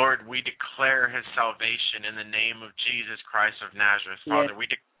 Lord, we declare his salvation in the name of Jesus Christ of Nazareth, Father.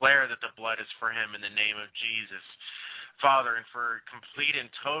 We declare that the blood is for him in the name of Jesus, Father, and for complete and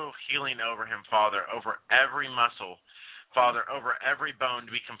total healing over him, Father, over every muscle, Father, over every bone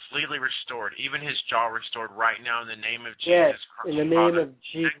to be completely restored, even his jaw restored right now in the name of Jesus Christ. In the name Father, of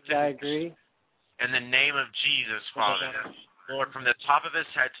Jesus, I agree. In the name of Jesus, Father. Lord, from the top of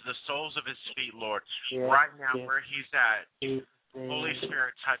his head to the soles of his feet, Lord, right now where he's at, Holy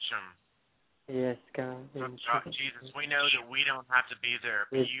Spirit, touch him. Yes, God. Jesus, we know that we don't have to be there,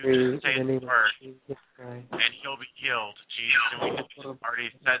 but you just say the word, and he'll be healed, Jesus. And we have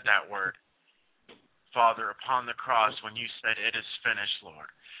already said that word, Father, upon the cross when you said it is finished, Lord.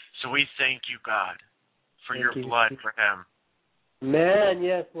 So we thank you, God, for your blood for him. Amen.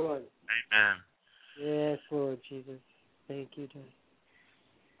 Yes, Lord. Amen. Yes, Lord Jesus. Thank you, Daddy.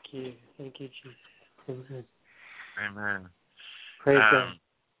 Thank you. Thank you, Jesus. Amen. Amen. Praise God.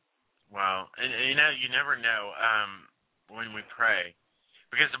 Well, and you never know when we pray,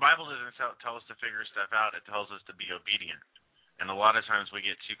 because the Bible doesn't tell us to figure stuff out. It tells us to be obedient. And a lot of times we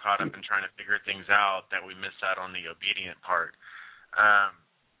get too caught up in trying to figure things out that we miss out on the obedient part. And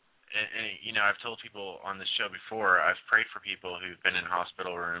I've told people on this show before, I've prayed for people who've been in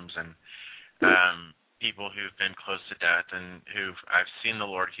hospital rooms and people who've been close to death and I've seen the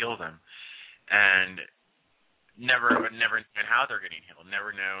Lord heal them. And never know how they're getting healed. Never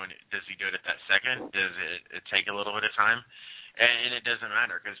know, does he do it at that second? Does it take a little bit of time? And it doesn't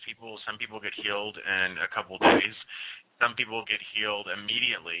matter, because some people get healed in a couple days. Some people get healed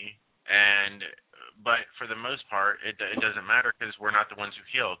immediately. But for the most part, it doesn't matter, because we're not the ones who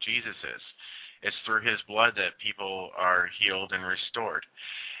heal. Jesus is. It's through his blood that people are healed and restored.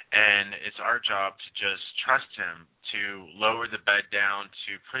 And it's our job to just trust him, to lower the bed down,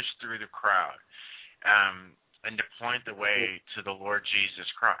 to push through the crowd, and to point the way to the Lord Jesus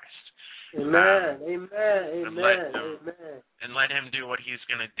Christ. Amen. Amen. And let him do what he's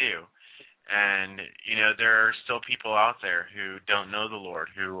going to do. And, there are still people out there who don't know the Lord,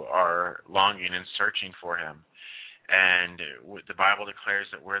 who are longing and searching for him. And the Bible declares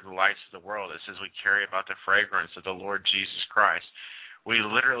that we're the lights of the world. It says we carry about the fragrance of the Lord Jesus Christ. We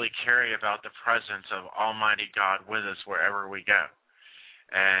literally carry about the presence of Almighty God with us wherever we go.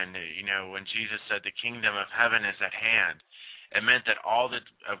 And, when Jesus said the kingdom of heaven is at hand, it meant that all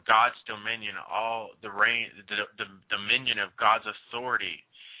of God's dominion, all the dominion of God's authority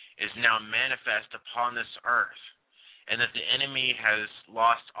is now manifest upon this earth, and that the enemy has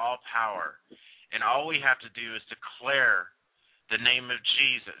lost all power. And all we have to do is declare the name of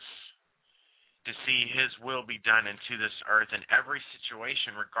Jesus to see his will be done into this earth in every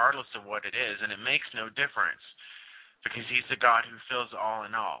situation, regardless of what it is. And it makes no difference, because he's the God who fills all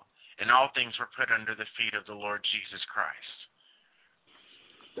in all. And all things were put under the feet of the Lord Jesus Christ.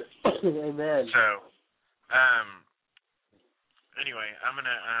 Amen. So, anyway, I want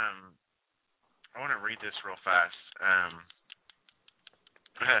to read this real fast.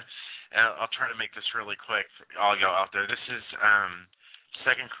 I'll try to make this really quick for all y'all out there. This is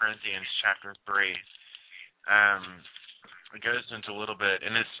 2 Corinthians chapter 3. It goes into a little bit,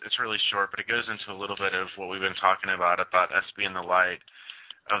 and it's really short, but it goes into a little bit of what we've been talking about us being the light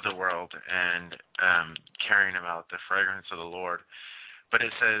of the world and caring about the fragrance of the Lord. But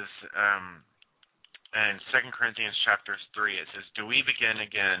it says in 2 Corinthians chapter 3, it says, "Do we begin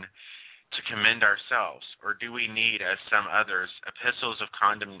again to commend ourselves, or do we need, as some others, epistles of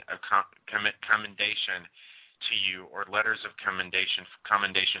commendation to you, or letters of commendation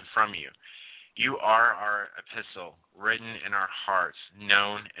from you? You are our epistle, written in our hearts,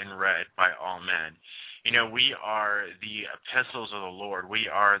 known and read by all men." We are the epistles of the Lord. We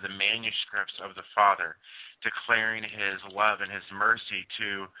are the manuscripts of the Father, declaring his love and his mercy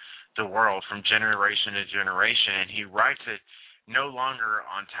to the world from generation to generation. And he writes it no longer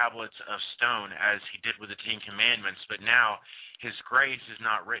on tablets of stone as he did with the Ten Commandments, but now his grace is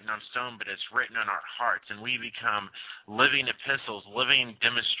not written on stone, but it's written on our hearts, and we become living epistles, living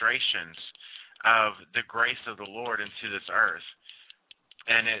demonstrations of the grace of the Lord into this earth.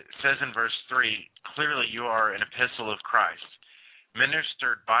 And it says in verse 3, "Clearly you are an epistle of Christ,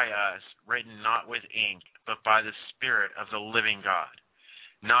 ministered by us, written not with ink, but by the Spirit of the living God,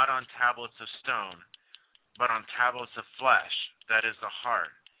 not on tablets of stone, but on tablets of flesh, that is the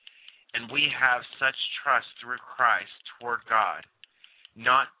heart. And we have such trust through Christ toward God,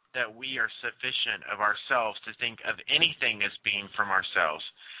 not that we are sufficient of ourselves to think of anything as being from ourselves,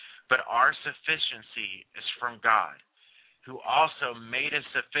 but our sufficiency is from God, who also made us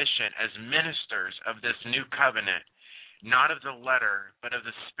sufficient as ministers of this new covenant, not of the letter, but of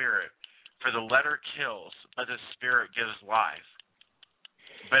the Spirit. For the letter kills, but the Spirit gives life.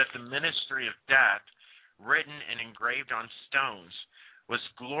 But if the ministry of death, written and engraved on stones, was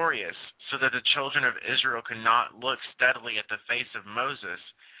glorious, so that the children of Israel could not look steadily at the face of Moses,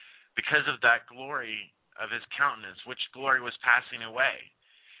 because of that glory of his countenance, which glory was passing away,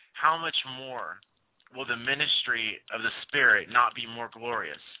 how much more will the ministry of the Spirit not be more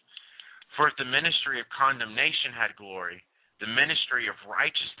glorious? For if the ministry of condemnation had glory, the ministry of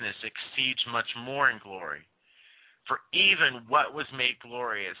righteousness exceeds much more in glory. For even what was made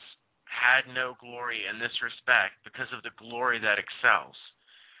glorious had no glory in this respect, because of the glory that excels.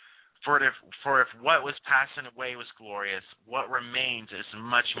 For if what was passing away was glorious, what remains is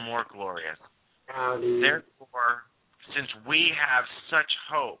much more glorious. Therefore, since we have such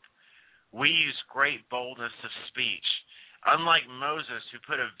hope, we use great boldness of speech, unlike Moses, who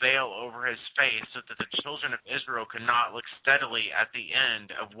put a veil over his face so that the children of Israel could not look steadily at the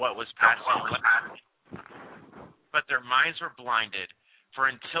end of what was passing away. But their minds were blinded,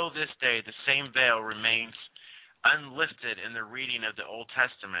 for until this day the same veil remains unlifted in the reading of the Old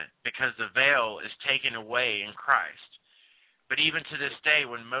Testament, because the veil is taken away in Christ. But even to this day,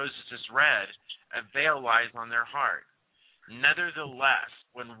 when Moses is read, a veil lies on their heart. Nevertheless,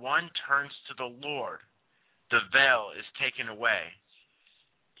 when one turns to the Lord, the veil is taken away.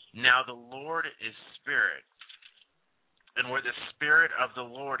 Now the Lord is Spirit, and where the Spirit of the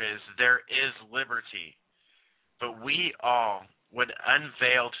Lord is, there is liberty. But we all, with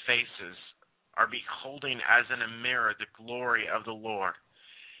unveiled faces, are beholding as in a mirror the glory of the Lord,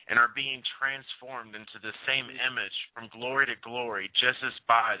 and are being transformed into the same image from glory to glory, just as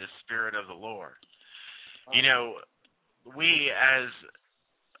by the Spirit of the Lord. You know, we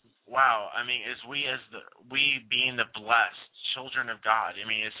being the blessed children of God, I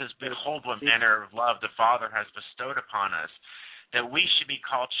mean, it says, behold what manner of love the Father has bestowed upon us, that we should be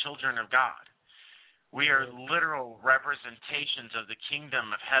called children of God. We are literal representations of the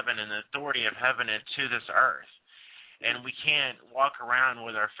kingdom of heaven and the authority of heaven into this earth. And we can't walk around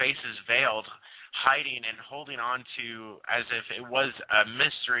with our faces veiled, hiding and holding on to as if it was a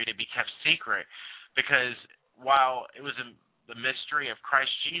mystery to be kept secret. Because while it was the mystery of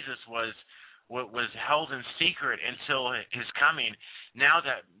Christ Jesus was held in secret until his coming, now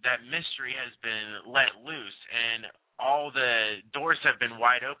that mystery has been let loose, and all the doors have been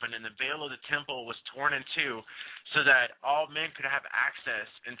wide open, and the veil of the temple was torn in two, so that all men could have access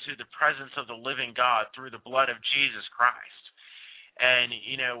into the presence of the living God through the blood of Jesus Christ. And,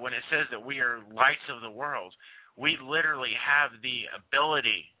 you know, when it says that we are lights of the world, we literally have the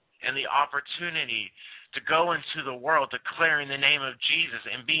ability and the opportunity to go into the world declaring the name of Jesus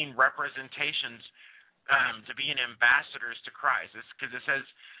and being representations, to being ambassadors to Christ. It's because it says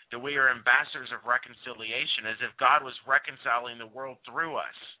that we are ambassadors of reconciliation, as if God was reconciling the world through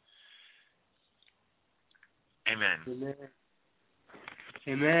us. Amen. Amen.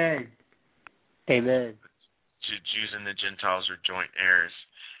 Amen. Amen. Jews and the Gentiles are joint heirs.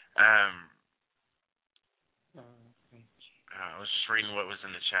 I was just reading what was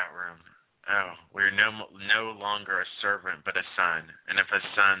in the chat room. Oh, we're no longer a servant, but a son, and if a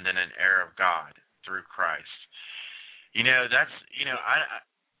son, then an heir of God through Christ. You know, that's, you know,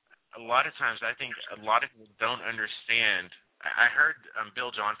 a lot of times I think a lot of people don't understand. I heard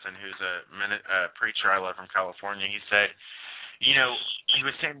Bill Johnson, who's a preacher I love from California, he said, you know, he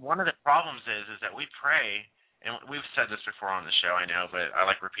was saying one of the problems is that we pray, and we've said this before on the show, I know, but I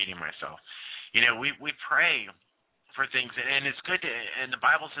like repeating myself. You know, we pray for things, and it's good to, and the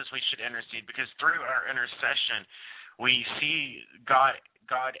Bible says we should intercede, because through our intercession we see God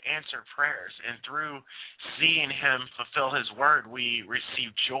answer prayers, and through seeing him fulfill his word we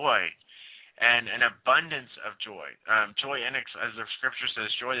receive joy, and an abundance of joy. Joy, as the scripture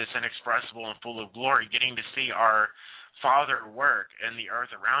says, joy that's inexpressible and full of glory, getting to see our Father work in the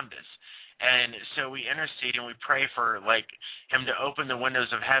earth around us. And so we intercede and we pray for, like, him to open the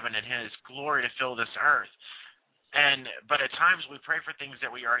windows of heaven and his glory to fill this earth. But at times we pray for things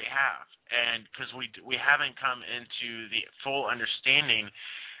that we already have, and because we haven't come into the full understanding,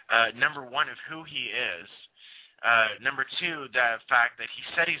 number one, of who he is, number two, the fact that he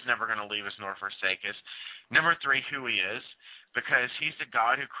said he's never going to leave us nor forsake us, number three, who he is, because he's the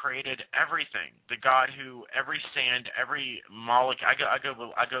God who created everything, the God who every sand, every molecule. I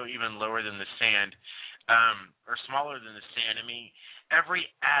go even lower than the sand, or smaller than the sand. I mean, every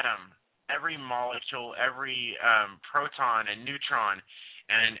atom, every molecule, every proton and neutron,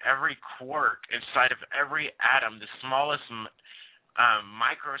 and every quark inside of every atom, the smallest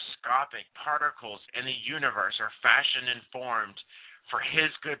microscopic particles in the universe are fashioned and formed for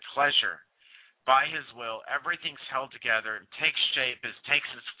his good pleasure. By his will, everything's held together and takes shape, takes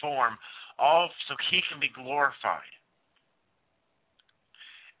its form, all so he can be glorified.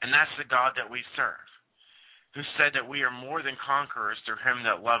 And that's the God that we serve, who said that we are more than conquerors through him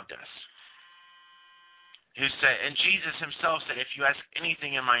that loved us. Who said, and Jesus himself said, if you ask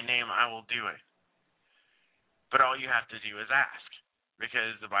anything in my name, I will do it. But all you have to do is ask,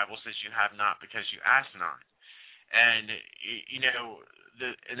 because the Bible says you have not because you ask not. And, you know,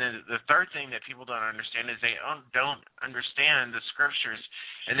 the third thing that people don't understand is they don't understand the scriptures,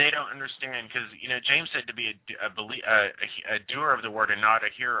 and they don't understand because, you know, James said to be a doer of the word and not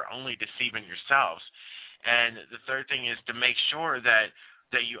a hearer, only deceiving yourselves. And the third thing is to make sure that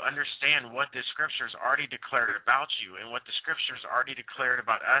you understand what the scriptures already declared about you and what the scriptures already declared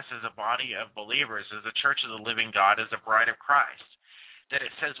about us as a body of believers, as the church of the living God, as the bride of Christ. That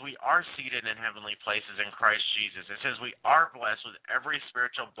it says we are seated in heavenly places in Christ Jesus. It says we are blessed with every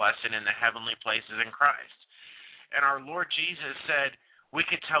spiritual blessing in the heavenly places in Christ. And our Lord Jesus said we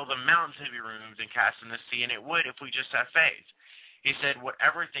could tell the mountains to be removed and cast in the sea, and it would if we just have faith. He said,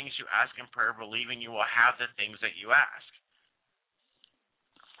 whatever things you ask in prayer, believing you will have the things that you ask.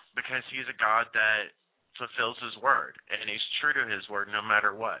 Because he's a God that fulfills his word, and he's true to his word no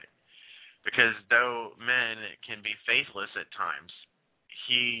matter what. Because though men can be faithless at times,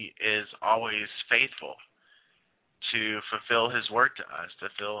 he is always faithful to fulfill his word to us, to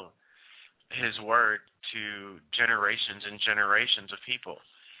fulfill his word to generations and generations of people.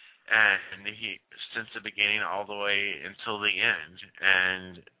 And he, since the beginning all the way until the end.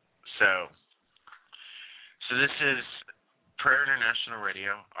 And so this is Prayer International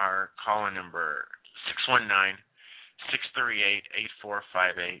Radio. Our call-in number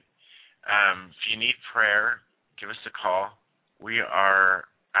 619-638-8458. If you need prayer, give us a call. We are,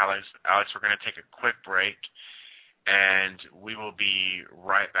 Alex, we're going to take a quick break, and we will be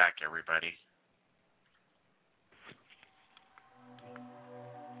right back, everybody.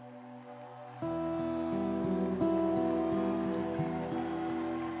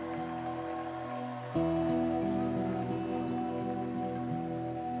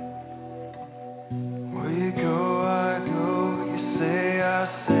 Where you go, I go. You say, I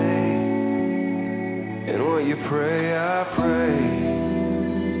say. And what you pray, I pray.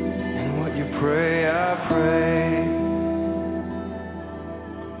 And what you pray, I pray.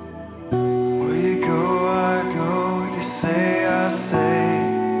 Where you go, I go. You say, I say.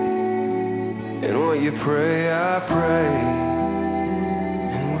 And what you pray, I pray.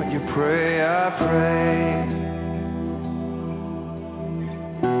 And what you pray, I pray.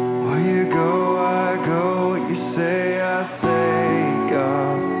 Where you go, I go. You say, I say,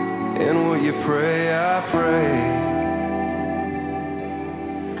 God. And what you pray, I pray.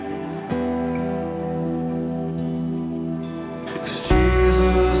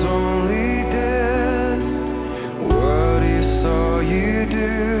 Jesus only did what he saw you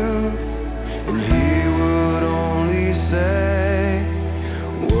do, and he would only say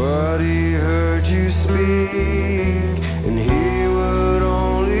what he heard you speak, and he would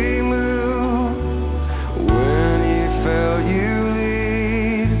only move when he felt you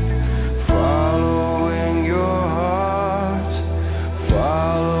lead, following your heart,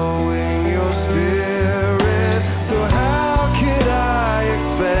 following your spirit. So how could I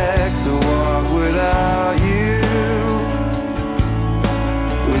expect to walk without you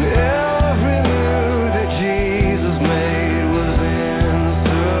when every move that Jesus made was in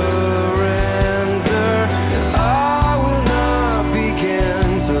surrender? And I will not begin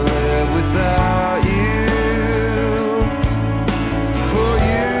to live without you. For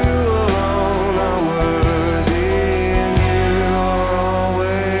you alone are worthy, and you are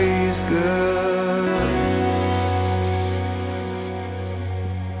always good.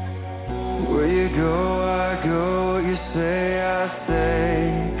 Where you go, I go. You say, I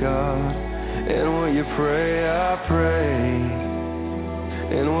say, God. And what you pray, I pray.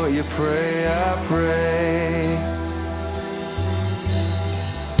 And what you pray, I pray.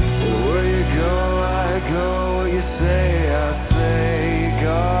 And where you go, I go. You say, I say,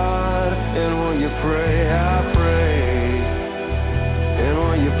 God. And what you pray, I pray. And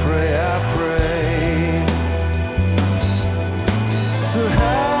what you pray, I pray. So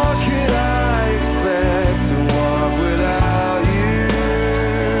how could I expect to walk without you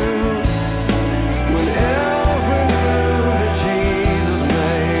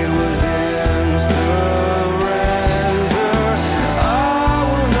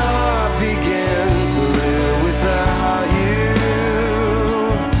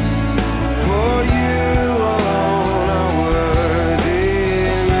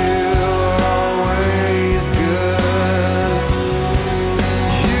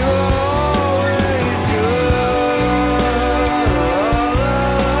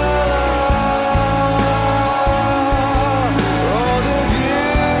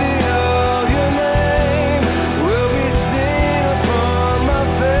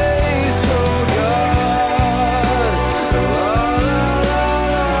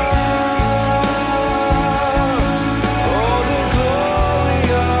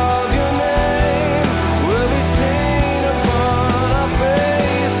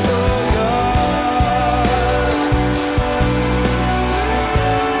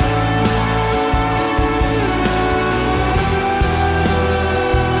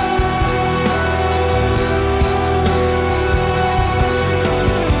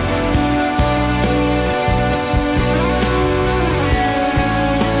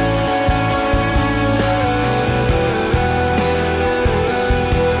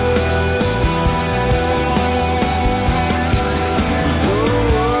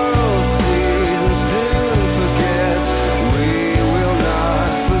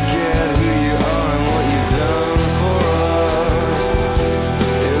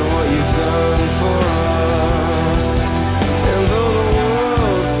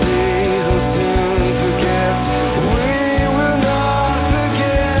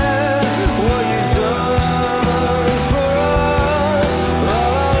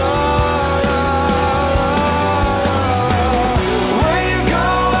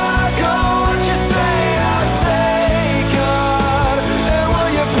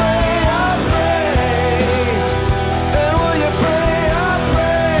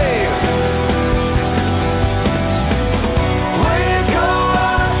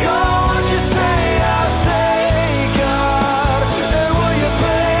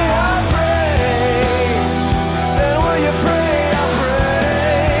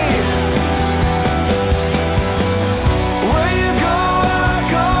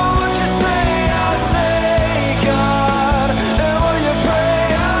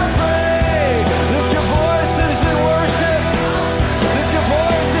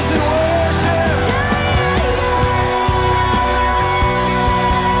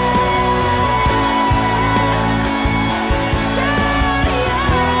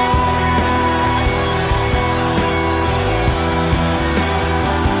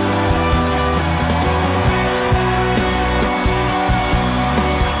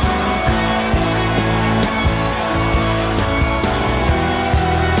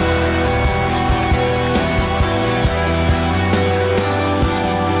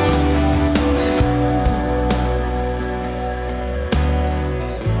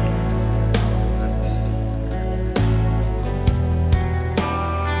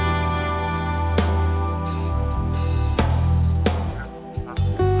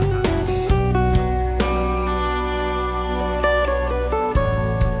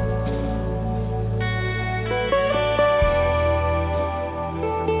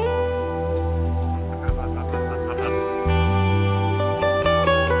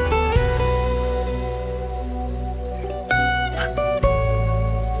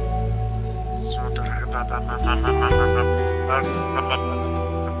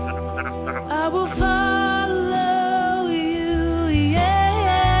will follow you, yeah.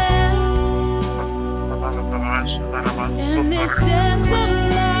 In this desert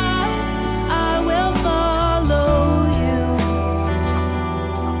life, I will follow you.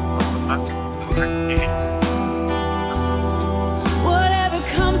 Whatever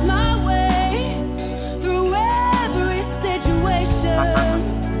comes my way, through every situation,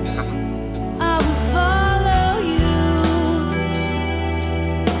 I will follow you.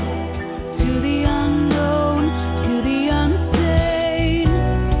 To the unknown, to the unseen.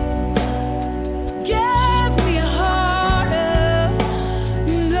 Give me a heart of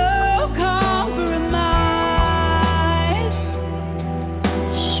no compromise.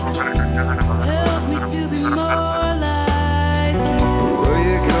 Help me to be more like you. Where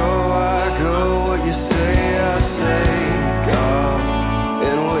you go, I go. What you say, I say, God.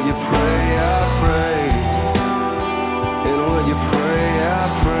 And what you pray, I pray. And what you pray, I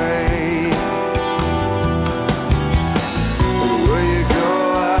pray. And where you go,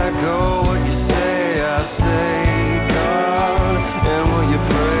 I go. What you say, I say, God. And what you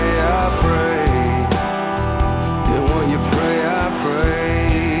pray, I pray. And what you pray, I pray.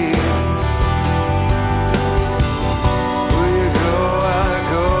 Where you go, I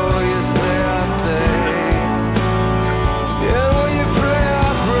go. You say, I say. And what you pray, I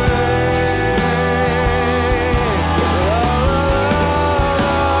pray.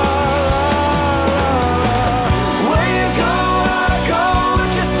 Where you go, I go.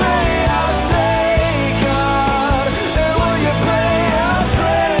 What you say, I say, God. And what you pray, I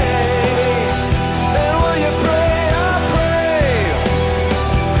pray. And what you pray, I pray.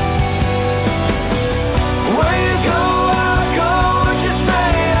 Where you go, I go. What you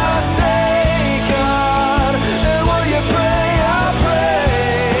say, I say, God. And what you pray, I pray.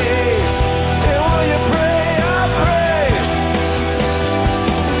 And what you pray, I pray.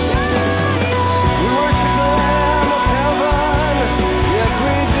 We worship the Lamb of heaven. Yes,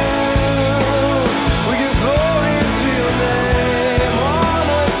 we do. We give glory to your name,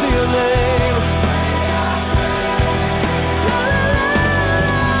 honor to your name.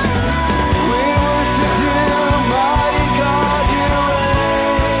 We worship you, mighty God, you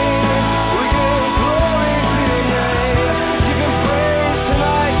reign. We give glory to your name. Give him praise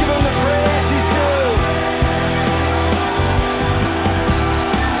tonight, give him the praise he's due.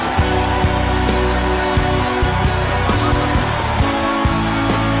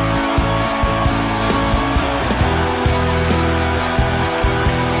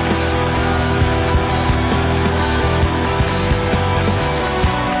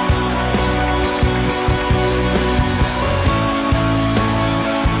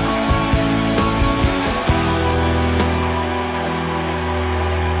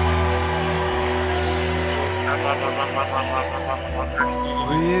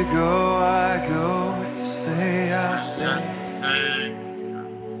 Where you go, I go. What you say, I say.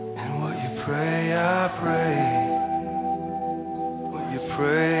 And what you pray, I pray. What you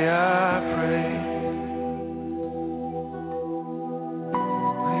pray, I pray.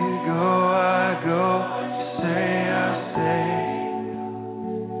 Where you go, I go. What you say, I say.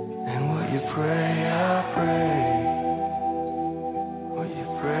 And what you pray, I pray. What you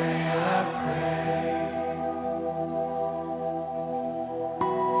pray, I pray.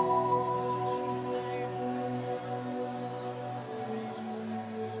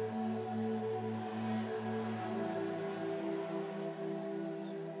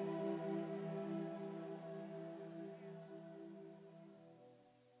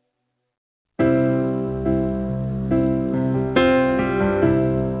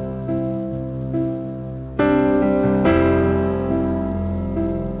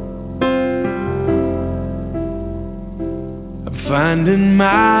 I'm finding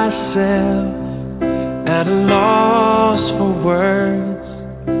myself at a loss for words.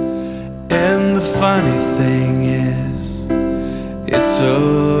 And the funny thing is, it's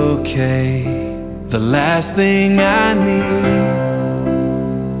okay. The last thing I need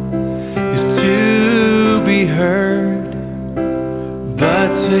is to be heard, but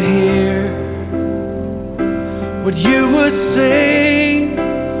to hear what you would say.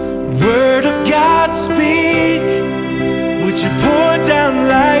 Word of God, speak. Would you pour down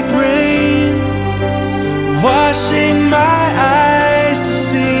like rain, washing my eyes to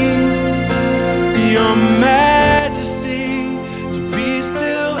see your majesty, to be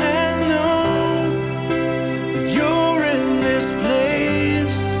still and know that you're in this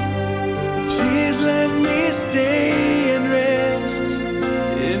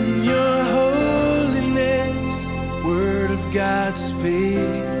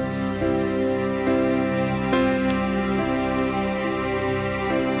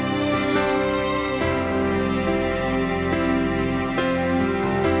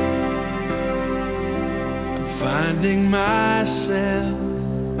finding myself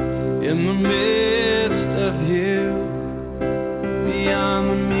in the midst of you, beyond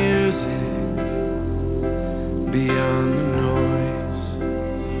the music, beyond the noise.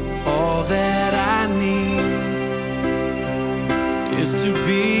 All that I need is to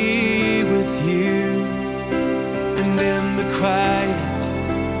be with you, and in the quiet,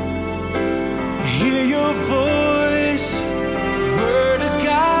 hear your voice, word of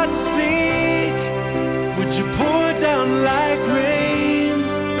God speak. Would you pour down like rain,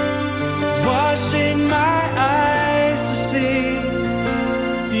 washing my eyes to see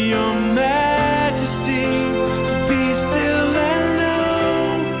your majesty, to be still and know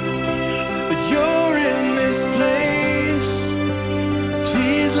that you're in this place.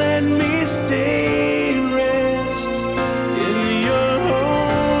 Please let me stay and rest in your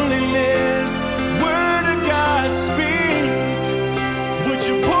holiness. Word of God speak. Would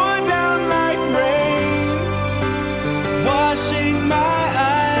you pour down like rain, washing my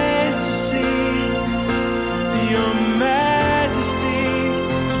eyes to see your majesty,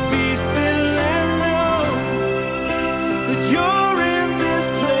 to be still and know that you're in this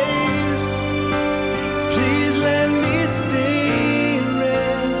place. Please let me stay and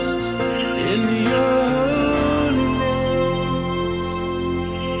rest in your holiness.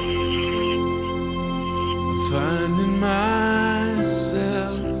 Finding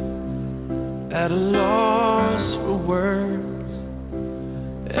myself at a loss for words,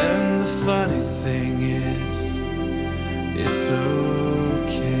 and the funny thing is, it's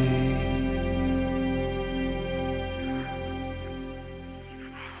okay.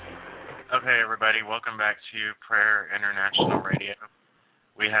 Okay, everybody, welcome back to Prayer International Radio.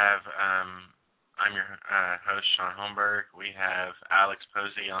 We have, I'm your host, Sean Holmberg. We have Alex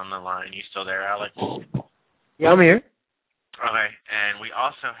Posey on the line. You still there, Alex? Yeah, I'm here. Okay, and we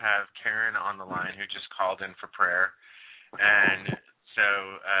also have Karen on the line who just called in for prayer, and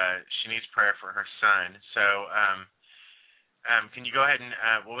so she needs prayer for her son. So can you go ahead and,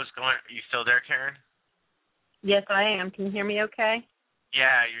 are you still there, Karen? Yes, I am. Can you hear me okay?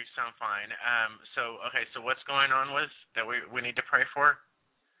 Yeah, you sound fine. So what's going on with that we need to pray for?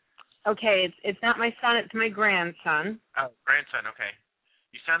 Okay, it's not my son, it's my grandson. Oh, grandson, okay.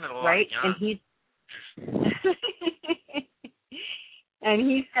 You sounded a lot right? young. And he's and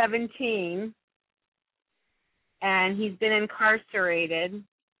he's 17, and he's been incarcerated.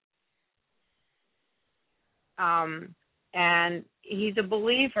 And he's a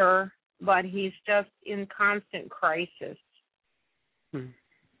believer, but he's just in constant crisis.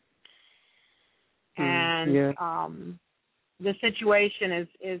 And the situation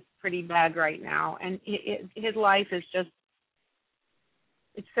is pretty bad right now, and his life is just,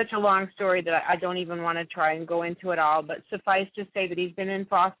 it's such a long story that I don't even want to try and go into it all, but suffice to say that he's been in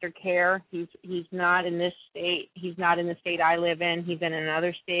foster care. He's not in this state. He's not in the state I live in. He's in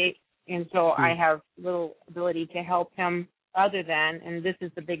another state, and so I have little ability to help him other than, and this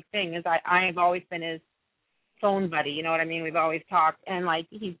is the big thing, is I have always been his phone buddy, you know what I mean? We've always talked, and like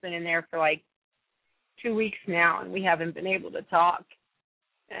he's been in there for like 2 weeks now, and we haven't been able to talk.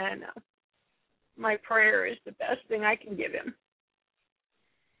 And my prayer is the best thing I can give him.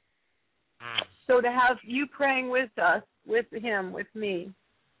 So to have you praying with us, with him, with me,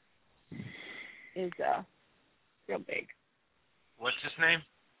 is real big. What's his name?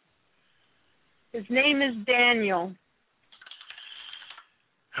 His name is Daniel.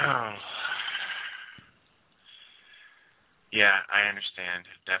 Oh. Yeah, I understand,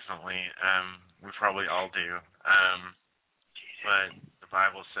 definitely. We probably all do. But the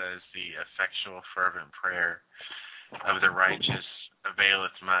Bible says the effectual, fervent prayer of the righteous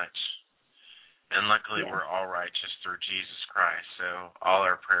availeth much. And luckily we're all righteous through Jesus Christ, so all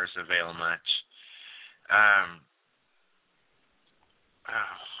our prayers avail much.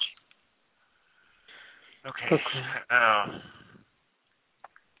 Okay.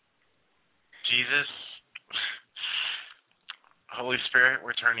 Jesus, Holy Spirit,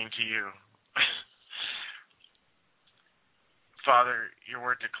 we're turning to you. Father, your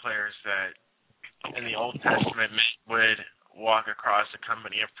word declares that in the Old Testament, men would walk across a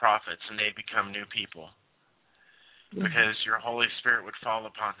company of prophets and they'd become new people because your Holy Spirit would fall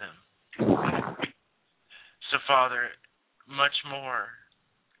upon them. So, Father, much more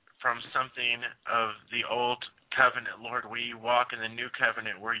from something of the Old Covenant, Lord, we walk in the New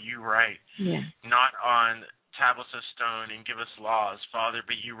Covenant where you write, not on tablets of stone and give us laws, Father,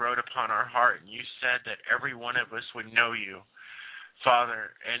 but you wrote upon our heart, and you said that every one of us would know you,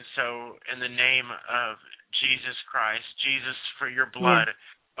 Father. And so in the name of Jesus Christ, Jesus, for your blood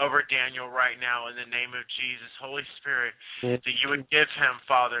over Daniel right now, in the name of Jesus, Holy Spirit, that you would give him,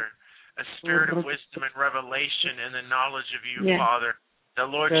 Father, a spirit of wisdom and revelation and the knowledge of you, Father. The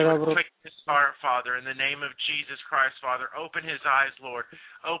Lord, you would quicken his heart, Father, in the name of Jesus Christ, Father. Open his eyes, Lord.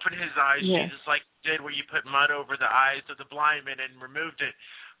 Open his eyes, Jesus, like you did where you put mud over the eyes of the blind man and removed it,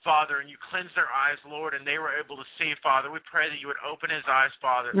 Father, and you cleansed their eyes, Lord, and they were able to see, Father. We pray that you would open his eyes,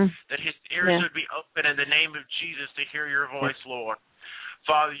 Father, that his ears would be open in the name of Jesus to hear your voice, Lord.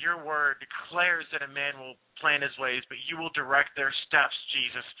 Father, your word declares that a man will plan his ways, but you will direct their steps,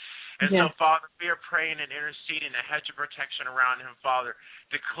 Jesus. And so, Father, we are praying and interceding a hedge of protection around him, Father,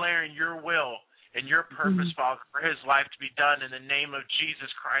 declaring your will and your purpose, Father, for his life to be done in the name of Jesus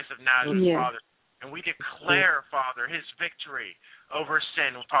Christ of Nazareth, Father. And we declare, Father, his victory over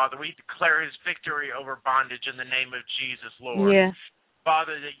sin, Father. We declare his victory over bondage in the name of Jesus, Lord.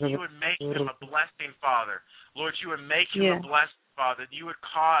 Father, that you would make him a blessing, Father. Lord, you would make him a blessing, Father. That you would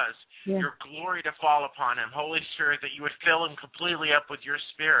cause your glory to fall upon him. Holy Spirit, that you would fill him completely up with your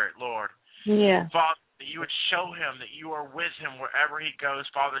spirit, Lord. Father, that you would show him that you are with him wherever he goes.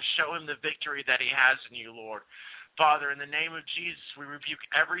 Father, show him the victory that he has in you, Lord. Father, in the name of Jesus, we rebuke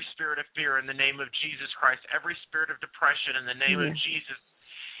every spirit of fear in the name of Jesus Christ, every spirit of depression in the name of Jesus.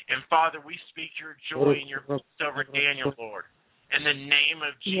 And Father, we speak your joy and your peace over Daniel, Lord, in the name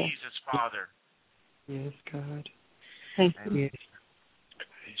of Jesus, Father. Yes, God. Thank you.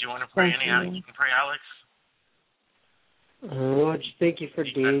 Do you want to pray? You can pray, Alex? Lord, thank you for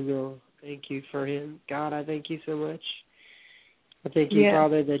Daniel. Thank you for him. God, I thank you so much. I thank you,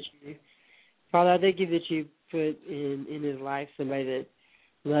 Father, Father, I thank you that you put in his life somebody that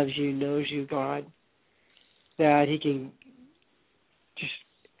loves you, knows you, God, that he can just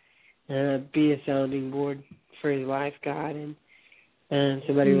be a sounding board for his life, God, and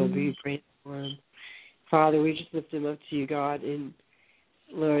somebody will be praying for him. Father, we just lift him up to you, God, and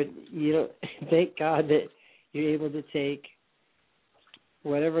Lord, thank God that you're able to take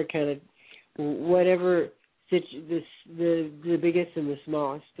whatever the biggest and the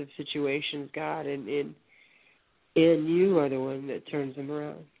smallest of situations, God, and you are the one that turns them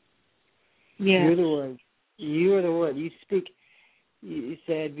around. You're the one. You are the one. You speak. You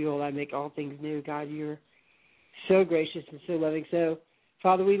said, behold, I make all things new. God, you're so gracious and so loving. So,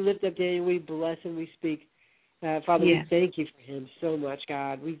 Father, we lift up Daniel. We bless him. We speak. Father, we thank you for him so much,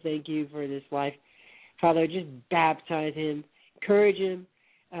 God. We thank you for this life. Father, just baptize him. Encourage him.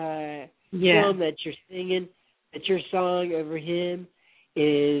 Show him that you're singing, that your song over him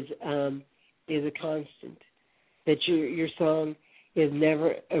is a constant. That your song is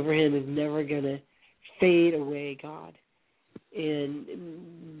never over him is never gonna fade away, God.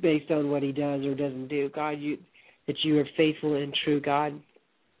 And based on what he does or doesn't do, God, that you are faithful and true, God.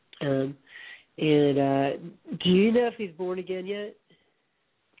 And do you know if he's born again yet?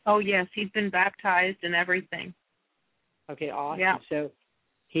 Oh yes, he's been baptized and everything. Okay, awesome. Yeah. So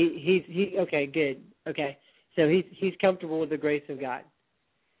he okay, good. Okay, so he's comfortable with the grace of God.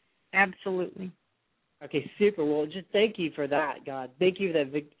 Absolutely. Okay, super. Well, just thank you for that, God. Thank you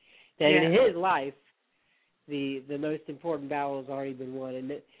that in his life, the most important battle has already been won,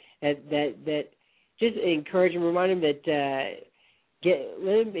 and that just encourage him, remind him that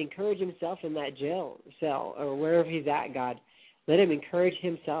let him encourage himself in that jail cell or wherever he's at, God. Let him encourage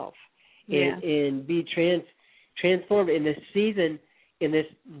himself and be transformed in this season, in this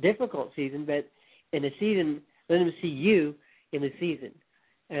difficult season, but in a season, let him see you in the season.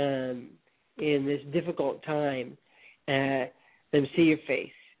 In this difficult time, let them see your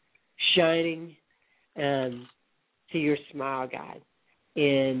face shining, see your smile, God,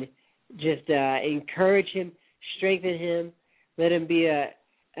 and just encourage him, strengthen him, let him be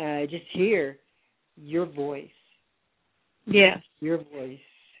just hear your voice. Yes, your voice.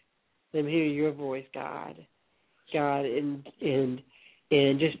 Let him hear your voice, God, and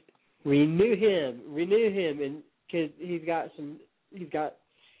just renew him, and because he's got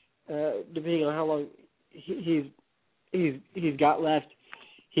depending on how long he's got left,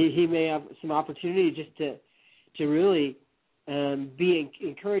 he may have some opportunity just to really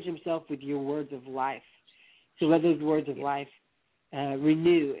encourage himself with your words of life. So let those words of life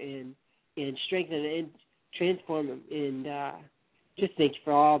renew and strengthen and transform him. And just thank you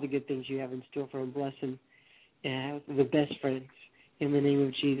for all the good things you have in store for him. Bless him with the best friends in the name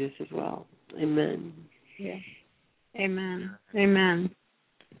of Jesus as well. Amen. Yeah. Amen. Amen.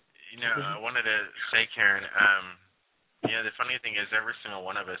 I wanted to say, Karen, the funny thing is every single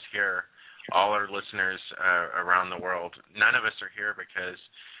one of us here, all our listeners around the world, none of us are here because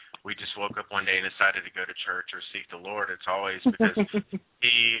we just woke up one day and decided to go to church or seek the Lord. It's always because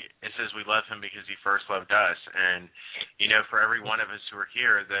it says we love him because he first loved us. And, you know, for every one of us who are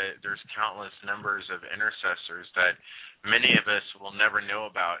here, there's countless numbers of intercessors that many of us will never know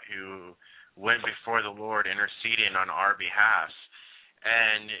about who went before the Lord interceding on our behalf.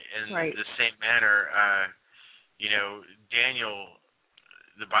 And in the same manner, you know, Daniel,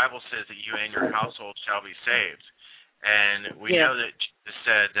 the Bible says that you and your household shall be saved. And we know that Jesus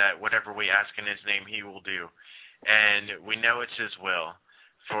said that whatever we ask in his name, he will do. And we know it's his will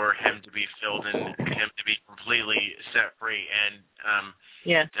for him to be filled and him to be completely set free. And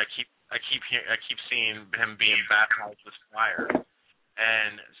I keep seeing him being baptized with fire.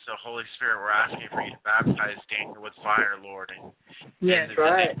 And so, Holy Spirit, we're asking for you to baptize Daniel with fire, Lord. And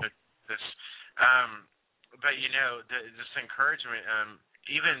right. But, you know, this encouragement,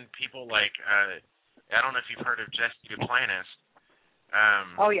 even people like, I don't know if you've heard of Jesse Duplantis.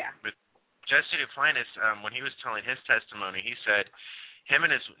 But Jesse Duplantis, when he was telling his testimony, he said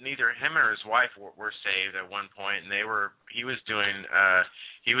neither him or his wife were saved at one point, and he was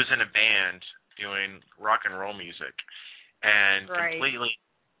in a band doing rock and roll music, and completely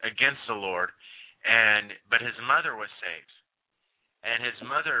against the Lord, but his mother was saved. And his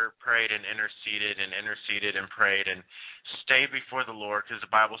mother prayed and interceded and prayed and stayed before the Lord, because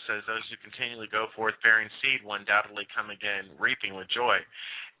the Bible says those who continually go forth bearing seed will undoubtedly come again reaping with joy.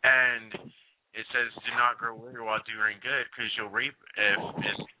 And it says, do not grow weary while doing good, because you'll reap in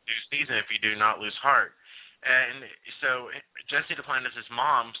due season if you do not lose heart. And so Jesse Duplantis'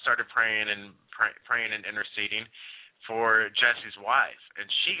 mom started praying and interceding for Jesse's wife, and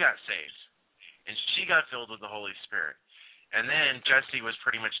she got saved, and she got filled with the Holy Spirit. And then Jesse was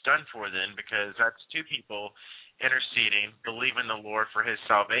pretty much done for then, because that's two people interceding, believing the Lord for his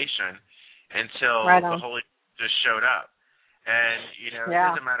salvation until the Holy Spirit just showed up. And, you know, it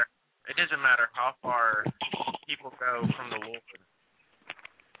doesn't matter how far people go from the Lord,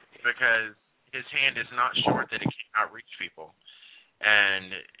 because his hand is not short that it cannot reach people.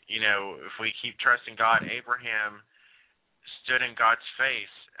 And, you know, if we keep trusting God, Abraham stood in God's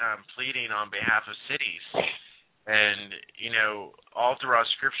face, pleading on behalf of cities. And, you know, all throughout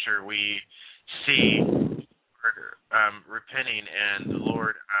Scripture we see repenting and the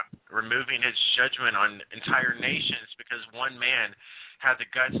Lord removing his judgment on entire nations, because one man had the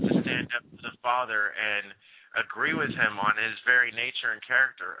guts to stand up to the Father and agree with him on his very nature and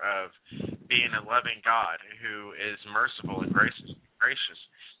character of being a loving God who is merciful and gracious.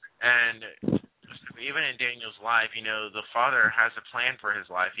 And even in Daniel's life, you know, the Father has a plan for his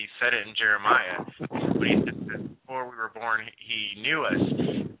life. He said it in Jeremiah. When he said that before we were born, he knew us.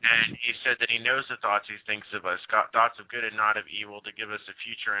 And he said that he knows the thoughts he thinks of us, thoughts of good and not of evil, to give us a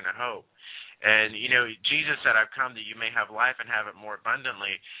future and a hope. And, you know, Jesus said, I've come that you may have life and have it more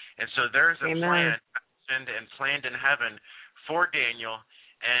abundantly. And so there's a plan and planned in heaven for Daniel.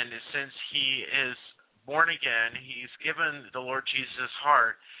 And since he is born again, he's given the Lord Jesus his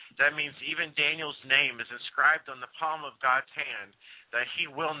heart. That means even Daniel's name is inscribed on the palm of God's hand, that he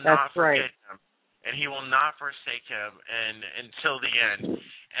will not forget him, and he will not forsake him until the end.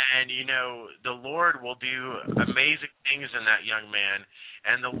 And, you know, the Lord will do amazing things in that young man,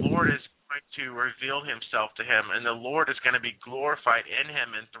 and the Lord is going to reveal himself to him, and the Lord is going to be glorified in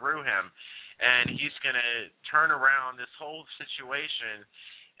him and through him, and he's going to turn around this whole situation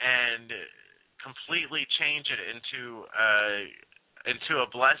and completely change it into a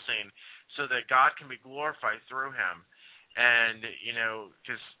blessing, so that God can be glorified through him. And, you know,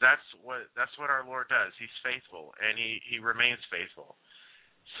 because that's what our Lord does. He's faithful, and he remains faithful.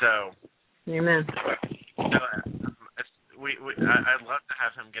 So, amen. So, I'd love to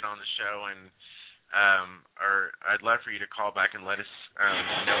have him get on the show, and or I'd love for you to call back and let us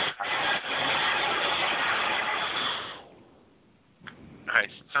know. All right,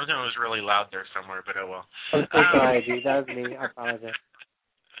 something was really loud there somewhere, but oh well. I'm so sorry, dude. That was me. I apologize.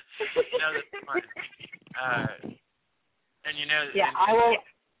 No, that's fine. And you know,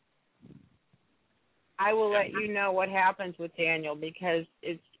 I will let you know what happens with Daniel, because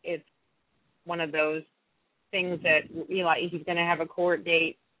it's one of those things that, you know, he's going to have a court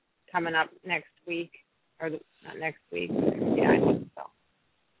date coming up next week, or not next week. Yeah, I think so.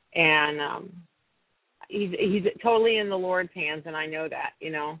 And he's totally in the Lord's hands, and I know that. You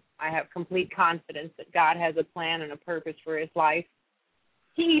know, I have complete confidence that God has a plan and a purpose for his life.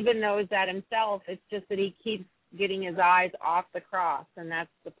 He even knows that himself. It's just that he keeps getting his eyes off the cross, and that's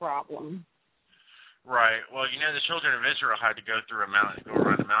the problem. Right. Well, you know, the children of Israel had to go around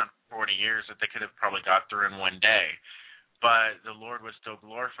a mountain for 40 years that they could have probably got through in one day. But the Lord was still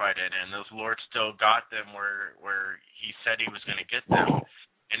glorified in it, and the Lord still got them where he said he was going to get them.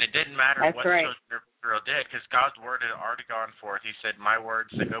 And it didn't matter what the children of Israel did, because God's word had already gone forth. He said, my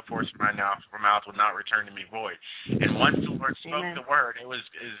words that go forth from my mouth will not return to me void. And once the Lord spoke the word, it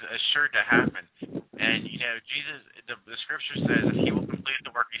is assured to happen. And, Jesus, the scripture says that he will complete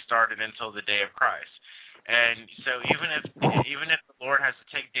the work he started until the day of Christ. And so even if the Lord has to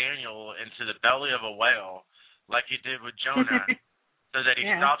take Daniel into the belly of a whale, like he did with Jonah, so that he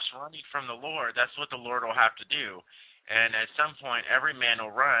stops running from the Lord, that's what the Lord will have to do. And at some point, every man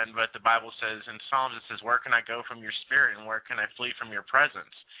will run, but the Bible says in Psalms, it says, where can I go from your spirit, and where can I flee from your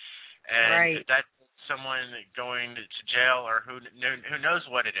presence? And if that's someone going to jail, or who knows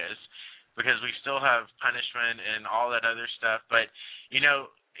what it is, because we still have punishment and all that other stuff. But,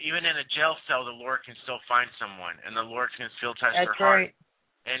 even in a jail cell, the Lord can still find someone, and the Lord can still touch their heart.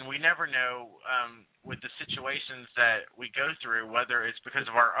 And we never know with the situations that we go through, whether it's because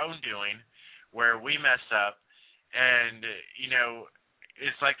of our own doing, where we mess up. And,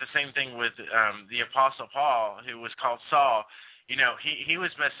 it's like the same thing with the Apostle Paul, who was called Saul. He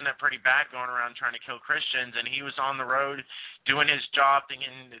was messing up pretty bad, going around trying to kill Christians, and he was on the road doing his job,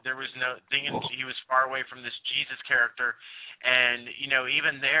 thinking he was far away from this Jesus character. And,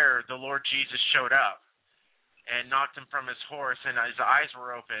 even there, the Lord Jesus showed up and knocked him from his horse, and his eyes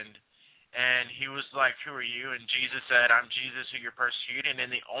were opened. And he was like, who are you? And Jesus said, I'm Jesus who you're persecuting.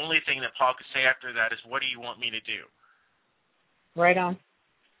 And the only thing that Paul could say after that is, what do you want me to do? Right on.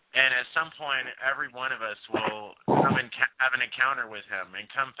 And at some point, every one of us will come and have an encounter with him and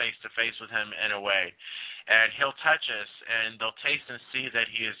come face to face with him in a way. And he'll touch us, and they'll taste and see that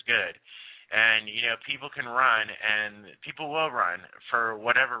he is good. And, people can run, and people will run for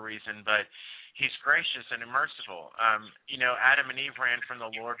whatever reason, but he's gracious and merciful. Adam and Eve ran from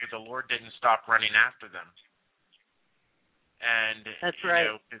the Lord, but the Lord didn't stop running after them. And that's right.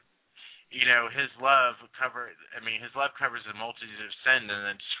 His love covers a multitude of sin,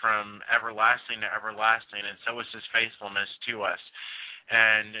 and it's from everlasting to everlasting, and so is his faithfulness to us.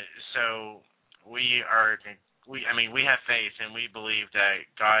 And so we have faith, and we believe that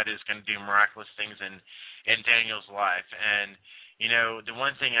God is going to do miraculous things in Daniel's life. And the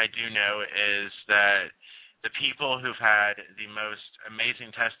one thing I do know is that the people who've had the most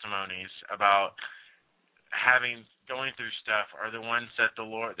amazing testimonies about going through stuff are the ones that the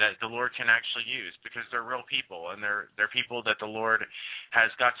Lord can actually use, because they're real people, and they're people that the Lord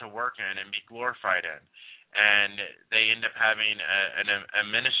has got to work in and be glorified in. And they end up having a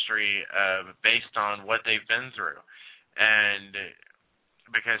ministry based on what they've been through. And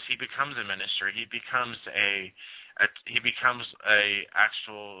because he becomes a ministry, he becomes a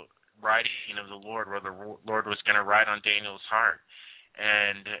actual writing of the Lord, where the Lord was going to write on Daniel's heart.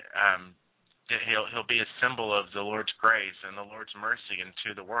 And he'll be a symbol of the Lord's grace and the Lord's mercy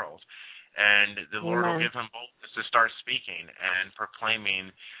into the world. And the Lord will give him boldness to start speaking and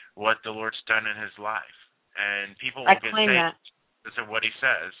proclaiming what the Lord's done in his life. And people will get saved because of what he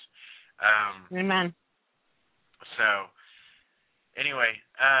says. Amen. So, anyway,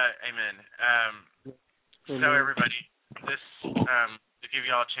 amen. So, everybody, this to give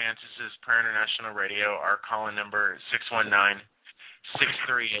you all a chance, this is Prayer International Radio. Our call-in number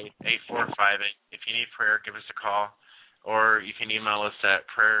 619-638-8458. If you need prayer, give us a call, or you can email us at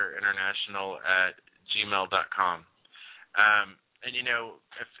prayerinternational@gmail.com. And,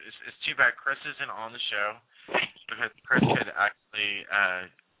 it's too bad Chris isn't on the show, because Chris could actually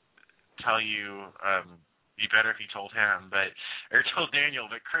tell you, be better if you told him, or told Daniel,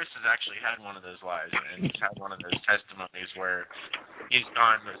 but Chris has actually had one of those lives, and he's had one of those testimonies where he's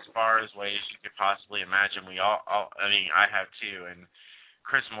gone as far as ways you could possibly imagine. I have too, and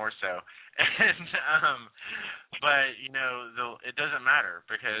Chris more so. And but it doesn't matter,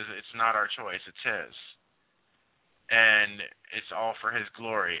 because it's not our choice, it's his. And it's all for his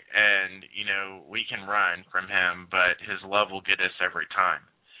glory. And, we can run from him, but his love will get us every time.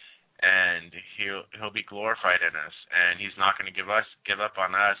 And he'll be glorified in us. And he's not going to give up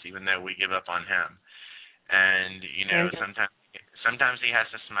on us, even though we give up on him. And, sometimes he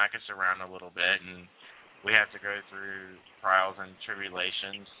has to smack us around a little bit, and we have to go through trials and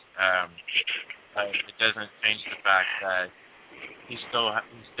tribulations. But it doesn't change the fact that he still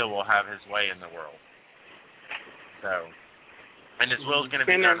will have his way in the world. So, and his will is going to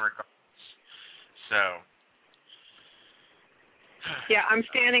be done regardless. So. Yeah, I'm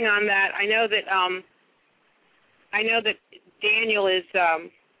standing on that. I know that Daniel is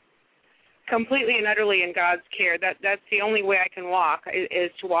completely and utterly in God's care. That's the only way I can walk,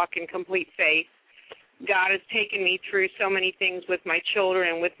 is to walk in complete faith. God has taken me through so many things with my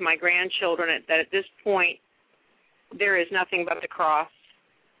children and with my grandchildren that at this point there is nothing but the cross.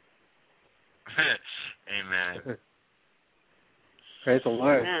 Amen. Praise the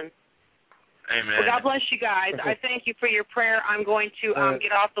Lord. Amen. Amen. Well, God bless you guys. I thank you for your prayer. I'm going to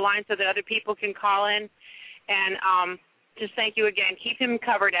get off the line so that other people can call in. And just thank you again. Keep him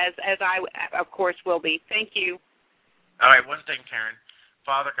covered as I, of course, will be. Thank you. All right, one thing, Karen.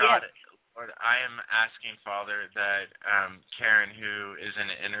 Father God, yes. Lord, I am asking, Father, that Karen, who is an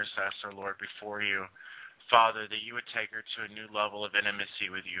intercessor, Lord, before you, Father, that you would take her to a new level of intimacy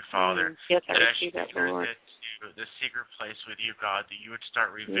with you, Father. Yes, I that as she receive that, enters Lord. into the secret place with you, God, that you would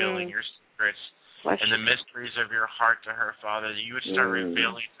start revealing your secrets Bless and you. the mysteries of your heart to her, Father, that you would start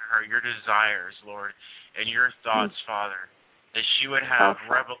revealing to her your desires, Lord, and your thoughts, Father, that she would have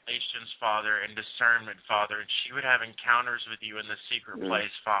revelations, Father, and discernment, Father, and she would have encounters with you in the secret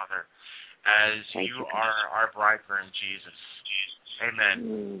place, Father, as you are our bridegroom, Jesus.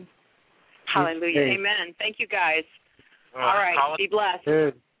 Amen. Hallelujah. Amen. Thank you, guys. Well, all right. Be blessed.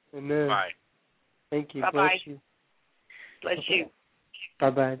 Good. Amen. Bye. Thank you. Bye-bye. Bless you. Bless you.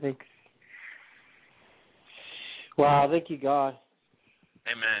 Bye-bye. Thanks. Wow. Thank you, God.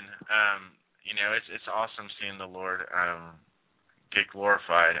 Amen. It's awesome seeing the Lord get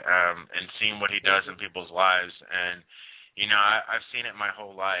glorified and seeing what he does in people's lives. And, I've seen it my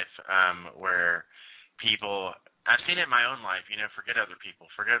whole life where people, I've seen it in my own life, forget other people,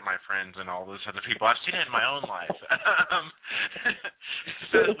 forget my friends and all those other people. I've seen it in my own life. It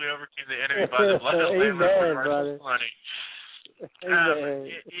says we overcame the enemy by the blood of the Lamb and the money. And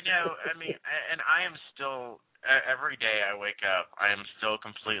I am still, every day I wake up, I am still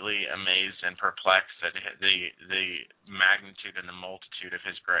completely amazed and perplexed at the magnitude and the multitude of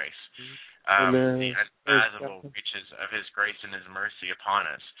his grace, the unfathomable reaches of his grace and his mercy upon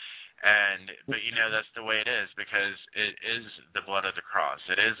us. But that's the way it is, because it is the blood of the cross.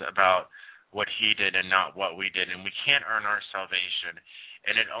 It is about what he did and not what we did, and we can't earn our salvation,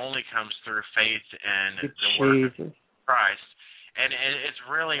 and it only comes through faith and the work of Christ. And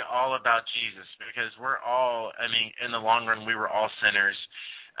it's really all about Jesus, because we're all, in the long run, we were all sinners.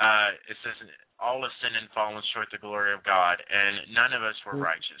 It says all have sinned and fallen short of the glory of God, and none of us were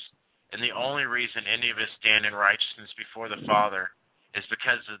righteous. And the only reason any of us stand in righteousness before the Father is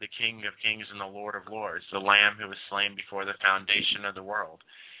because of the King of Kings and the Lord of Lords, the Lamb who was slain before the foundation of the world.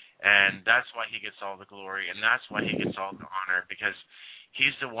 And that's why he gets all the glory, and that's why he gets all the honor, because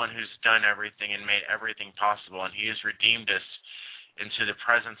he's the one who's done everything and made everything possible, and he has redeemed us into the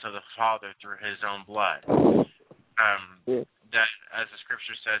presence of the Father through his own blood. That, as the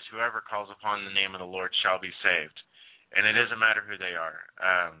scripture says, whoever calls upon the name of the Lord shall be saved. And it doesn't matter who they are.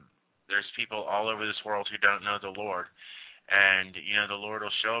 There's people all over this world who don't know the Lord, and the Lord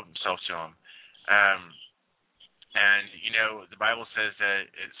will show himself to them. The Bible says that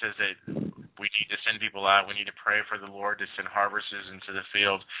we need to send people out. We need to pray for the Lord to send harvesters into the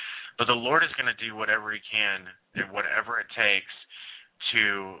field. But the Lord is going to do whatever he can and whatever it takes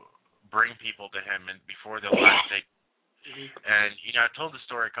to bring people to him and before the last day. And, I've told the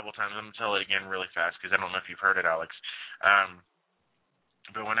story a couple times. I'm going to tell it again really fast, because I don't know if you've heard it, Alex.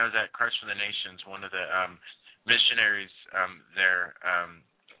 But when I was at Christ for the Nations, one of the missionaries there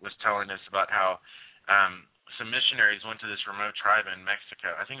was telling us about how some missionaries went to this remote tribe in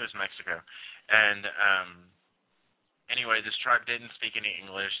Mexico. I think it was Mexico. And anyway, this tribe didn't speak any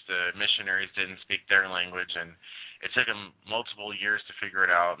English. The missionaries didn't speak their language, and it took them multiple years to figure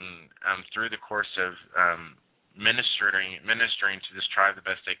it out. And through the course of ministering to this tribe the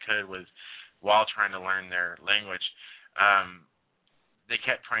best they could while trying to learn their language, they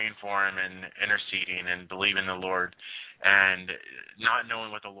kept praying for him and interceding and believing the Lord, and not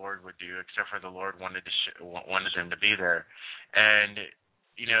knowing what the Lord would do, except for the Lord wanted them to be there. And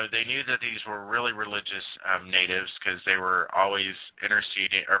they knew that these were really religious natives, because they were always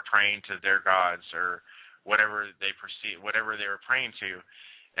interceding or praying to their gods or whatever they were praying to.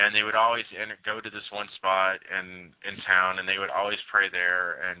 And they would always go to this one spot in town, and they would always pray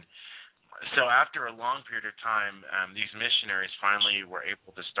there. And so after a long period of time, these missionaries finally were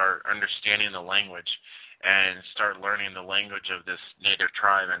able to start understanding the language and start learning the language of this native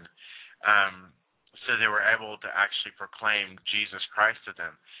tribe. And so they were able to actually proclaim Jesus Christ to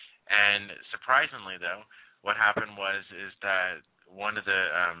them. And surprisingly, though, what happened is that one of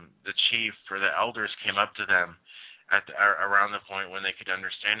the chief or the elders came up to them around the point when they could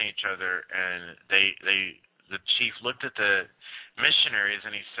understand each other, and the chief looked at the missionaries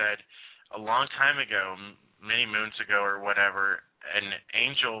and he said, a long time ago, many moons ago or whatever, an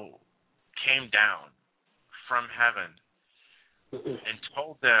angel came down from heaven and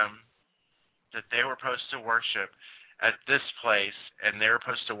told them that they were supposed to worship at this place, and they were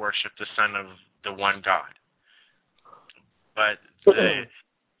supposed to worship the Son of the one God. But the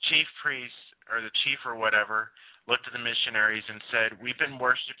chief priest or the chief or whatever looked at the missionaries and said, we've been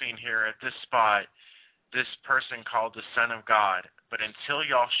worshiping here at this spot this person called the Son of God, but until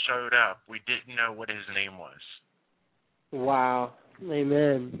y'all showed up, we didn't know what his name was. Wow.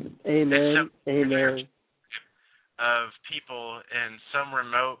 Amen. Amen. Amen. Of people in some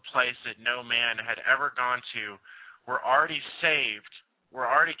remote place that no man had ever gone to were already saved. We're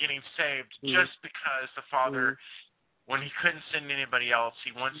already getting saved just because the Father, when he couldn't send anybody else,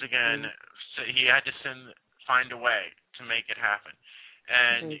 he once again, he had to find a way to make it happen.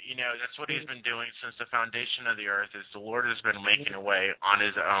 And, that's what he's been doing since the foundation of the earth, is the Lord has been making a way on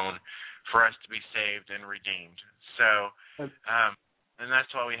his own for us to be saved and redeemed. So, and that's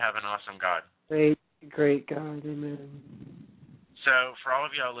why we have an awesome God. Great God, amen. So, for all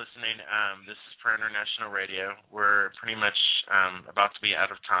of y'all listening, this is Prayer International Radio. We're pretty much about to be out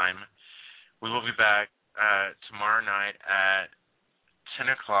of time. We will be back tomorrow night at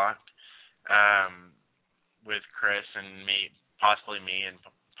 10 o'clock with Chris and me, possibly me, and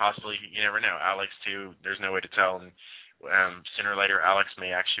possibly, you never know, Alex too. There's no way to tell. And sooner or later, Alex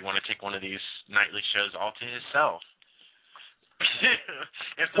may actually want to take one of these nightly shows all to himself.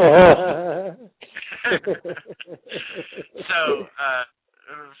 So,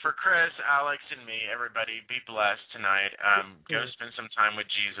 for Chris, Alex, and me, everybody, be blessed tonight. Go spend some time with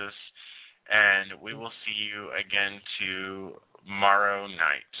Jesus, and we will see you again tomorrow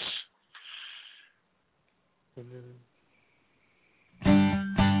night. Amen.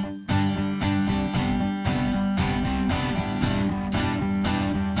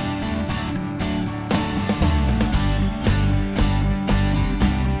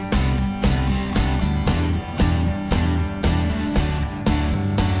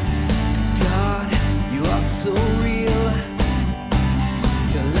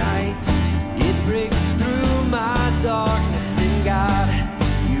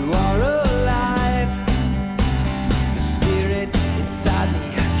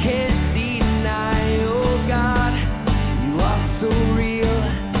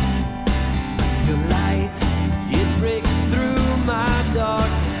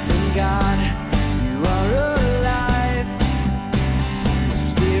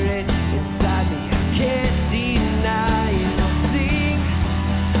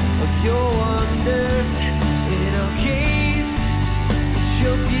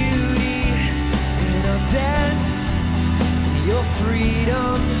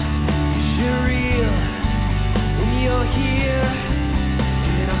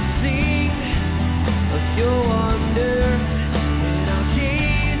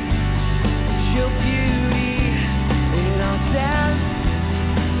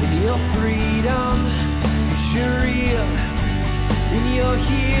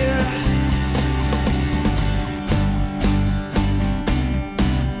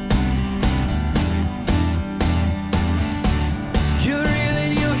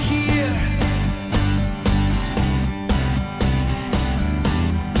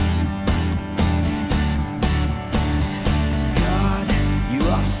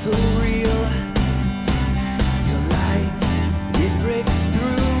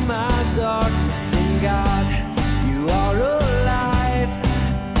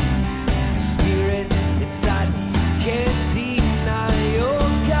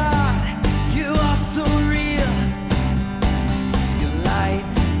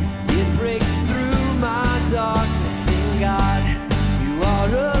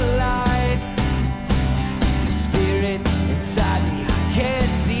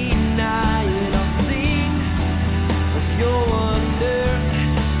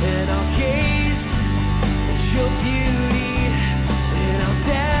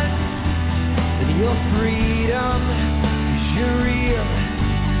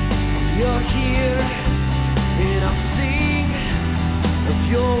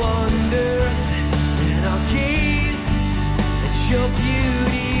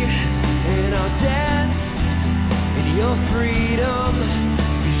 Freedom.